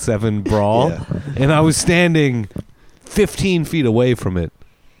 7-on-7 brawl. Yeah. And I was standing 15 feet away from it,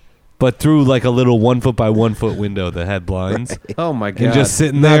 but through like a little 1 foot by 1 foot window that had blinds. Oh my god! And just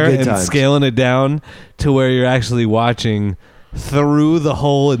sitting Not there good and times. scaling it down to where you're actually watching through the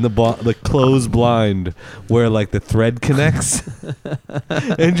hole in the closed blind where like the thread connects,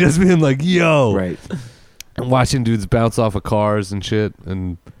 and just being like, "Yo!" Right. And watching dudes bounce off of cars and shit.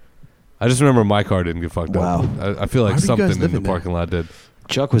 And I just remember my car didn't get fucked Wow. up. I feel like How do you guys something in live the in there? parking lot did.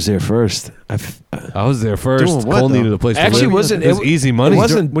 Chuck was there first. I was there first. Doing what, Cole though? needed a place to Actually, live. wasn't- it was it- easy money. it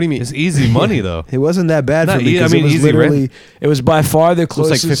wasn't- What do you mean? It's easy money though. It wasn't that bad Not for me. e- I 'cause mean, it was easy literally. rent. It was by far the It was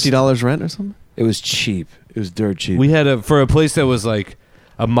closest. like $50 rent or something. It was cheap. It was dirt cheap. We had for a place that was like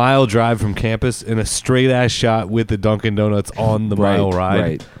a mile drive from campus and a straight ass shot with the Dunkin' Donuts on the Right, mile ride.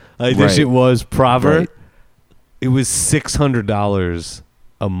 right, Like right. this shit was Prover. Right. It was $600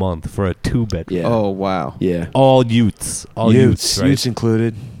 a month for a 2-bedroom. Yeah. Oh wow! Yeah. All youths. All youths, right? Youths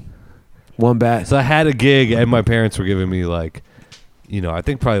included. One bat. So I had a gig and my parents were giving me like, I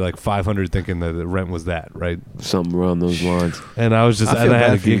think probably like $500 thinking that the rent was that, right? Something around those lines. And I was just, I and feel I had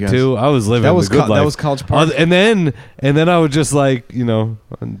a bad for you gig guys. too. I was living That was the good that life. was College Park. And then I would just like,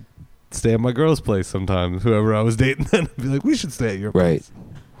 stay at my girl's place sometimes. Whoever I was dating then, I'd be like, we should stay at your Right. place.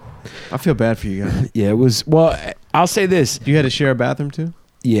 I feel bad for you guys. Yeah, it was. Well, I'll say this. You had to share a bathroom too.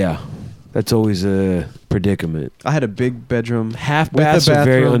 Yeah. That's always a predicament. I had a big bedroom. Half with a baths are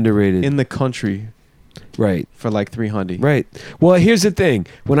very bathroom underrated. in the country Right. for like $300. Right. Well, here's the thing.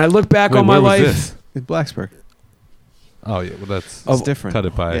 When I look back Wait, on my where was life, this? In Blacksburg. Oh yeah, well that's It's different. cut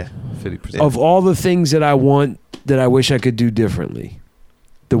it by Yeah. 50%. of all the things that I want that I wish I could do differently,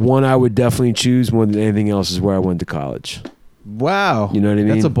 the one I would definitely choose more than anything else is where I went to college. Wow. You know what I mean?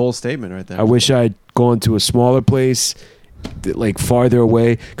 That's a bold statement right there. I wish I'd gone to a smaller place, like farther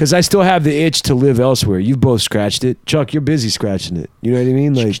away, because I still have the itch to live elsewhere. You've both scratched it. Chuck, you're busy scratching it. You know what I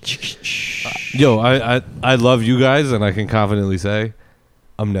mean? Like, Yo, I love you guys, and I can confidently say,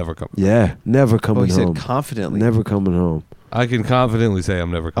 I'm never coming. yeah, never coming Oh, he home. said confidently. Never coming home. I can confidently say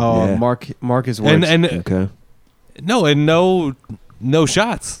I'm never coming. Oh, back. Marcus works. And Okay. no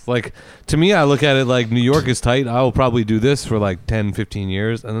shots. Like, to me, I look at it like New York is tight. I will probably do this for like 10, 15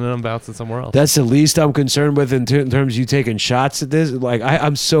 years, and then I'm bouncing somewhere else. That's the least I'm concerned with in terms of you taking shots at this. Like,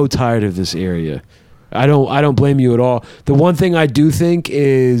 I'm so tired of this area. I don't blame you at all. The one thing I do think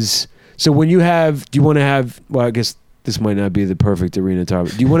is, so when you have, do you want to have, well, I guess this might not be the perfect arena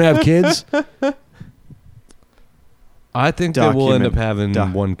topic. Do you want to have kids? I think that we'll end up having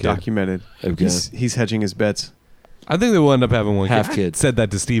one kid. Documented. Okay. He's hedging his bets. I think they will end up having one Half kid. kid. I said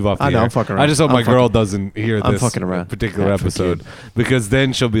that to Steve off the I know, air. I'm fucking around. I just hope I'm my girl fucking- doesn't hear I'm this fucking around. particular Half a episode, kid. because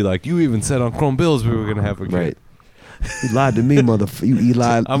then she'll be like, "You even said on Chrome Bills we were going to have a kid." Right. You lied to me, motherfucker. You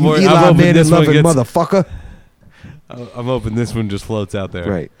Eli. I'm You hoping Eli man this and one loving gets- motherfucker. I'm hoping this one just floats out there.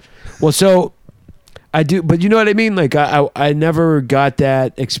 Right. Well, so I do, but you know what I mean? Like, I never got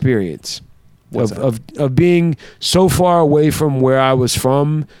that experience of being so far away from where I was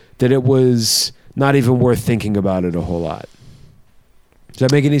from that it was not even worth thinking about it a whole lot. Does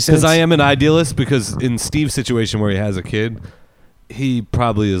that make any sense? Because I am an idealist, because in Steve's situation where he has a kid, he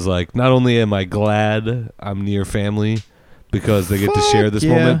probably is like, not only am I glad I'm near family because they get to share this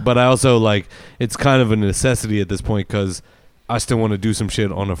yeah. moment, but I also, like, it's kind of a necessity at this point because I still want to do some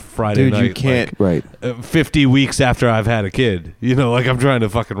shit on a Friday Dude, night. you can't. Right. 50 weeks after I've had a kid. You know, like, I'm trying to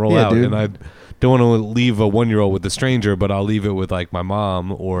fucking roll Yeah, out. dude. And I don't want to leave a 1-year-old with a stranger, but I'll leave it with, like, my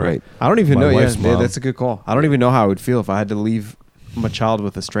mom or Right. I don't even my know. Yeah, wife's mom. that's a good call. I don't even know how I would feel if I had to leave my child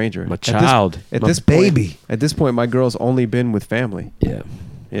with a stranger. My child. At My this baby. Point, at this point, my girl's only been with family. Yeah.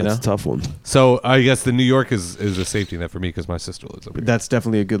 You That's know, a tough one. So I guess the New York is a safety net for me because my sister lives up here. that's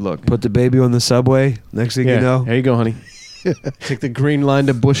definitely a good look. Put the baby on the subway. Next thing Yeah, you know. there you go, honey. Take the green line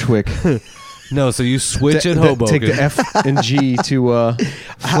to Bushwick. No, so you switch at Hoboken. Take the F and G to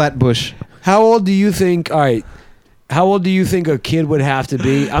Flatbush. How old do you think? All right. How old do you think a kid would have to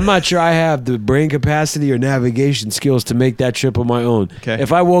be? I'm not sure I have the brain capacity or navigation skills to make that trip on my own. Okay.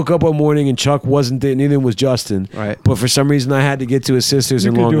 If I woke up one morning and Chuck wasn't there, neither was Justin, Right. but for some reason I had to get to his sister's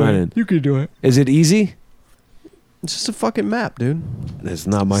in Long Island. You could do it. Is it easy? It's just a fucking map, dude. That's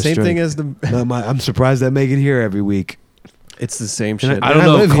not my Same strength. thing as the. Not my, I'm surprised I make it here every week. It's the same And shit. I don't I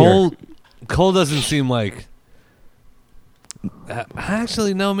know. live Cole doesn't seem like.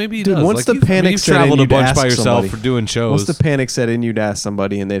 Actually, no. Maybe he Dude, does. once Like, the you've- panic you've set in, traveled a you'd bunch ask by yourself somebody. for doing shows. Once the panic set in, you'd ask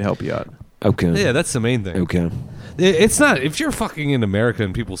somebody and they'd help you out. Okay. Yeah, that's the main thing. Okay. It's not, if you're fucking in America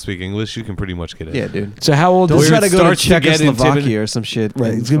and people speak English, you can pretty much get it. Yeah, dude. So how old Don't is try Where to it go to starts to get Czechoslovakia intimidating. or some shit.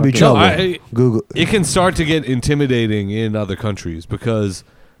 Right, and it's gonna be fucking- trouble. I- Google. It can start to get intimidating in other countries because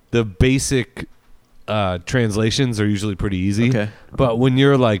the basic translations are usually pretty easy. Okay. But when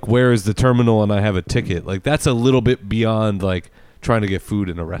you're like, where is the terminal and I have a ticket, like that's a little bit beyond like trying to get food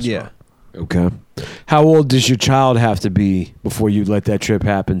in a restaurant. Yeah. Okay. How old does your child have to be before you let that trip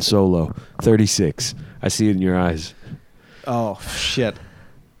happen solo? 36. I see it in your eyes. Oh, shit.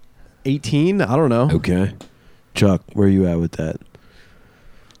 18? I don't know. Okay. Chuck, where are you at with that?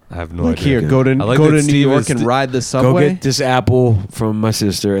 I have no Look idea. here, go to I like go that to New Steve York is and st- ride the Go subway. get this apple from my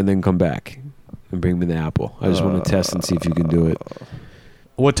sister and then come back and bring me the apple. I just want to test and see if you can do it.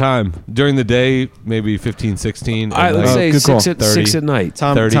 What time? During the day, maybe 15, 16. All right, and let's night? say good call. 6 at night.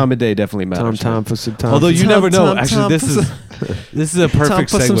 Time 30. of day definitely matters. Time for some time. Although for you some- never know. Tom, Actually, Tom, this is a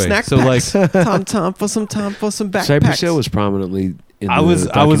perfect for some segue. snack So like, packs. Time for some backpacks. Cypress Hill was prominently in I the was on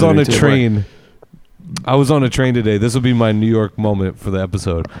a documentary, too. train. I was on a train today. This will be my New York moment for the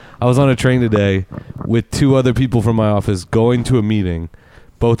episode. I was on a train today with 2 other people from my office going to a meeting,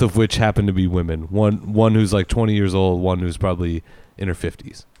 both of which happen to be women. One who's like 20 years old, one who's probably in her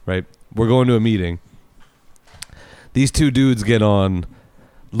 50s, right? We're going to a meeting. These 2 dudes get on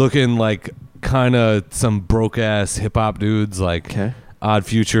looking like kind of some broke ass hip hop dudes, like Okay. Odd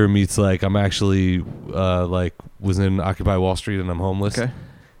Future meets like I'm actually like was in Occupy Wall Street and I'm homeless. Okay.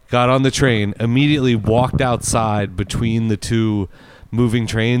 Got on the train, immediately walked outside between the 2 moving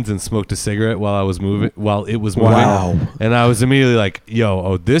trains and smoked a cigarette while it was moving. Wow. And I was immediately like,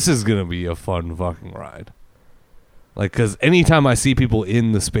 "Yo, this is gonna be a fun fucking ride." Like, because anytime I see people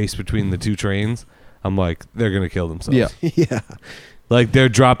in the space between the 2 trains, I'm like, they're gonna kill themselves. Yeah. Yeah. Like they're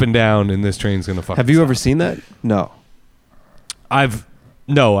dropping down, and this train's gonna fucking. Have you stop. ever seen that? No. I've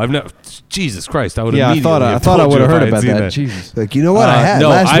never. Jesus Christ! I would. Yeah, I thought I would have heard about that. Jesus. Like, you know what? I had no,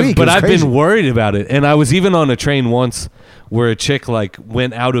 last week. but It was I've crazy. been worried about it, and I was even on a train once where a chick like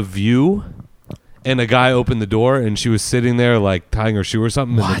went out of view, and a guy opened the door, and she was sitting there like tying her shoe or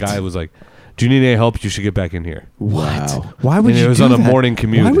something, and the guy was like, "Do you need any help? You should get back in here." Wow. Why would And you it was do on a that? morning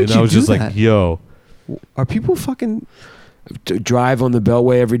commute, Why would and you I was do just that? like, "Yo." Are people fucking? drive on the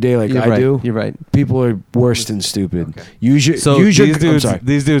Beltway every day like You're I right. do, You're right. people are worse than stupid. Okay. Use your, So use your,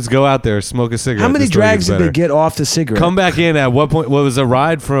 these dudes go out there, smoke a cigarette. How many The story drags gets did they better. get off the cigarette? Come back in at what point? What was a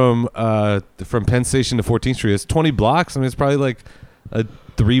ride from Penn Station to 14th Street? It's 20 blocks. I mean, it's probably like a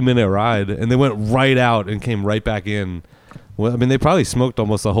 3-minute ride, and they went right out and came right back in. Well, I mean, they probably smoked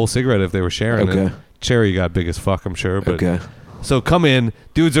almost a whole cigarette if they were sharing. Okay. And Cherry got big as fuck, I'm sure. But Okay. So come in,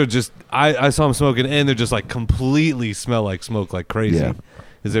 dudes are just. I saw them smoking, and they're just like completely smell like smoke, like crazy, Yeah.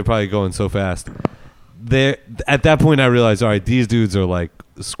 because they're probably going so fast. There, at that point, I realized, all right, these dudes are like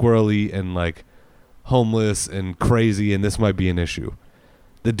squirrely and like homeless and crazy, and this might be an issue.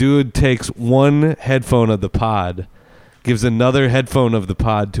 The dude takes one headphone of the pod, gives another headphone of the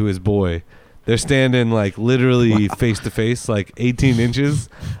pod to his boy. They're standing like literally face to face, like 18 inches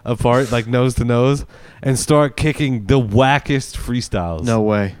apart, like nose to nose, and start kicking the wackest freestyles. No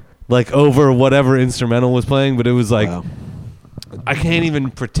way. Like over whatever instrumental was playing, but it was like, Wow. I can't even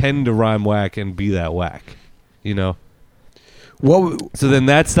pretend to rhyme whack and be that whack, you know? What? So then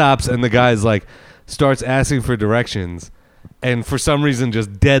that stops, and the guy's like, starts asking for directions, and for some reason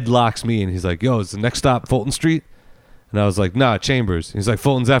just deadlocks me, and he's like, yo, is the next stop Fulton Street? And I was like, nah, Chambers. He's like,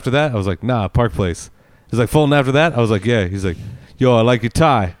 Fulton's after that? I was like, nah, Park Place. He's like, Fulton after that? I was like, yeah. He's like, yo, I like your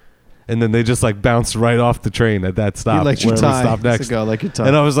tie. And then they just like bounced right off the train at that stop. You like your wherever we tie. stopped next. It's like, I like your tie.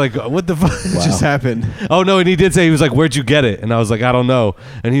 And I was like, what the fuck just happened? Oh, no, and he did say, he was like, where'd you get it? And I was like, I don't know.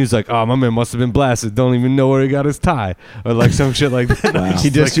 And he was like, oh, my man must have been blasted. Don't even know where he got his tie. Or like some shit like that. Wow. He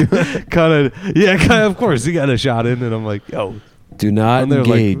just like, kind of, of course, he got a shot in. And I'm like, yo. Do not And they're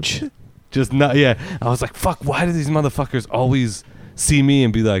like, engage. Just not, yeah. I was like, fuck, why do these motherfuckers always see me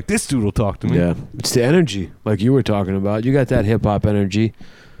and be like, this dude will talk to me? Yeah, it's the energy, like you were talking about. You got that hip hop energy.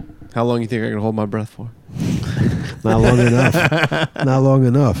 How long you think I can hold my breath for? Not long enough. Not long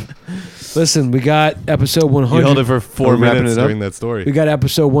enough. Listen, we got episode 100. You held it for 4 Are we wrapping minutes it up? during that story. We got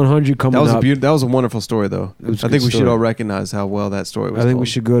episode 100 coming That was up. that was a wonderful story, though. It was a I think good we should story. all recognize how well that story was. I think we told.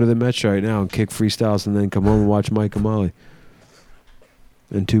 should go to the Mets right now and kick freestyles and then come home and watch Mike and Molly.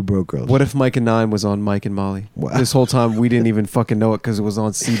 And Two Broke Girls. What if Mike and 9 was on Mike and Molly? Wow. This whole time we didn't even fucking know it because it was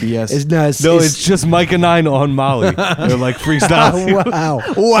on CBS. It's not. No, it's just Mike and 9 on Molly. They're like freestyle. wow.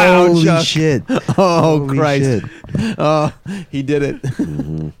 Wow, Holy Chuck. shit. Oh, Holy Christ. shit. Oh, he did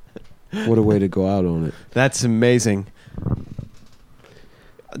it. What a way to go out on it. That's amazing.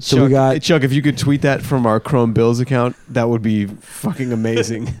 So Chuck, we got- Chuck, if you could tweet that from our Chrome Bills account, that would be fucking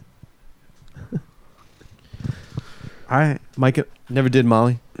amazing. Mike never did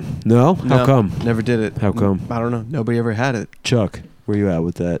Molly. No? How No, come? Never did it. How come? I don't know. Nobody ever had it. Chuck, where you at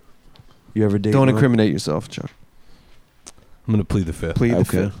with that? You ever date Don't Molly? incriminate yourself, Chuck. I'm going to plead the fifth. Plead the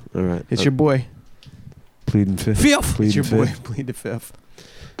Okay. fifth. All right. It's your boy. Pleading fifth. Fifth. Pleading It's your boy. fifth. Plead the fifth.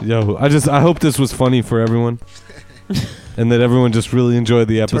 Yo, I hope this was funny for everyone. And that everyone just really enjoyed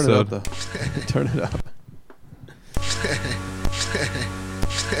the Turn it episode. up, though. Turn it up.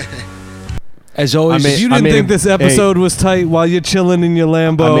 As always, If you I didn't made think a- this episode was tight while you're chilling in your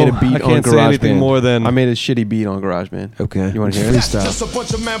Lambo, I made a beat can't on say anything GarageBand. more than... I made a shitty beat on GarageBand. okay. You want to hear it? Just Freestyle. a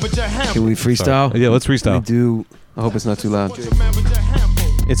bunch of man with your hand. Can we freestyle? Yeah, let's We freestyle. do. I hope it's not too loud. Bunch of man with your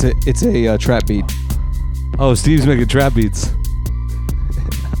hand. It's a trap beat. Oh, Steve's making trap beats.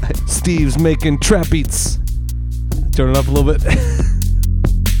 Steve's making trap beats. Turn it up a little bit.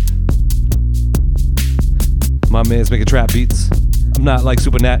 My man's making trap beats. I'm not like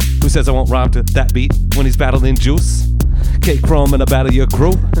Super Nat, who says I won't rhyme to that beat when he's battling Juice. K-Chrome and a battle your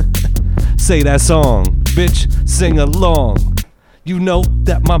crew. Say that song, bitch, sing along. You know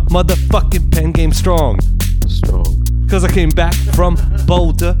that my motherfucking pen game's strong. Strong. Cause I came back from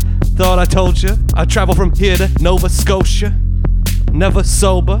Boulder. Thought I told you. I traveled from here to Nova Scotia. Never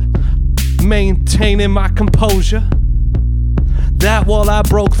sober. Maintaining my composure. That wall I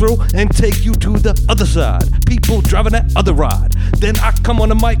broke through and take you to the other side. People driving that other ride. Then I come on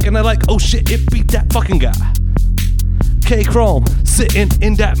the mic and they're like, oh shit, it beat that fucking guy. K-Chrome sitting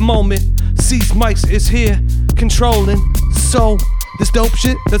in that moment. Cease Mics is here controlling. So this dope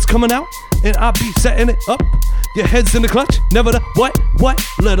shit that's coming out and I be setting it up. Your head's in the clutch, never the what?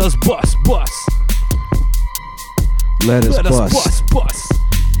 Let us bust. Let us bust.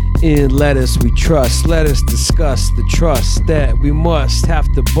 In lettuce we trust. Let us discuss the trust that we must have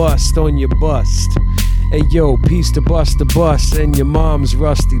to bust on your bust. Hey yo, piece to bust the bus and your mom's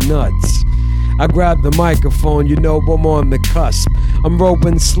rusty nuts. I grab the microphone, you know I'm on the cusp. I'm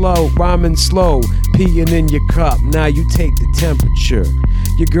roping slow, rhyming slow, peeing in your cup. Now you take the temperature.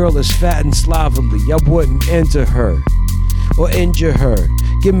 Your girl is fat and slovenly. I wouldn't enter her or injure her.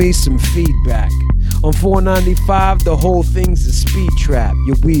 Give me some feedback. On 495, the whole thing's a speed trap.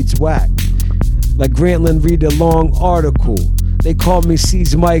 Your weed's whack. like Grantland read a long article. They call me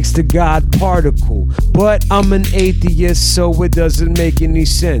C's Mike's the God particle. But I'm an atheist, so it doesn't make any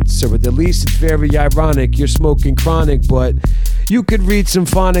sense. Or at the least it's very ironic. You're smoking chronic, but you could read some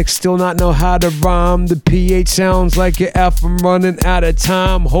phonics, still not know how to rhyme. The PH sounds like an F. I'm running out of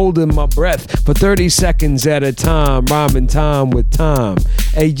time, holding my breath for 30 seconds at a time, rhyming time with time.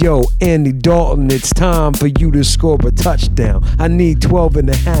 Hey yo, Andy Dalton, it's time for you to score a touchdown. I need 12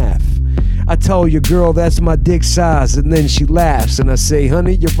 and a half. I tell your girl that's my dick size, and then she laughs, and I say,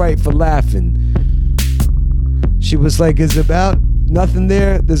 honey, you're right for laughing. She was like, is about nothing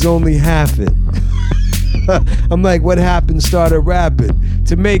there? There's only half it. I'm like, what happened? Started rapping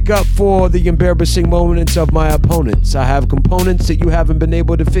to make up for the embarrassing moments of my opponents. I have components that you haven't been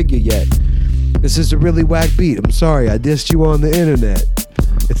able to figure yet. This is a really whack beat. I'm sorry, I dissed you on the internet.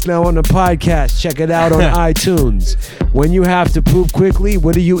 It's now on the podcast. Check it out on iTunes. When you have to poop quickly,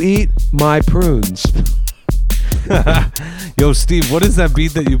 what do you eat? My prunes. Yo, Steve, what is that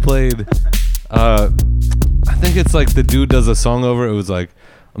beat that you played? I think it's like the dude does a song over it. It was like,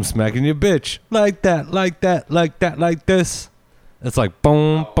 I'm smacking your bitch like that, like that, like that, like this. It's like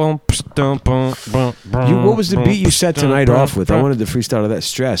boom, boom, psh, dum, boom, boom, boom. What was the beat you set tonight off with? I wanted to freestyle to that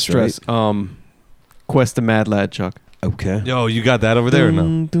stress, right? Quest the Mad Lad, Chuck. Okay. Yo, you got that over there or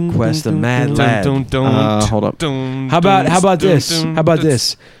no? Quest the Mad Lad. Hold up. How about this? How about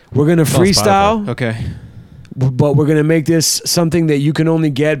this? We're gonna freestyle. Okay. But we're gonna make this something that you can only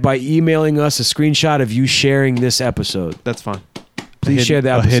get by emailing us a screenshot of you sharing this episode. That's fine. Please share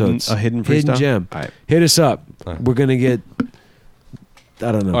the episodes. A hidden freestyle? Hidden gem. All right. Hit us up. We're gonna get.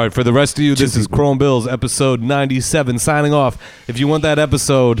 I don't know. All right, for the rest of you, this is Chrome Bills, episode 97, signing off. If you want that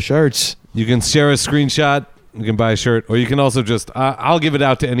episode, shirts, you can share a screenshot. You can buy a shirt, or you can also just, I'll give it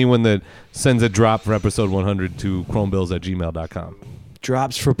out to anyone that sends a drop for episode 100 to chromebills@gmail.com.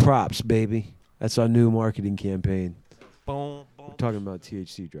 Drops for props, baby. That's our new marketing campaign. We're talking about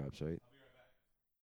THC drops, right?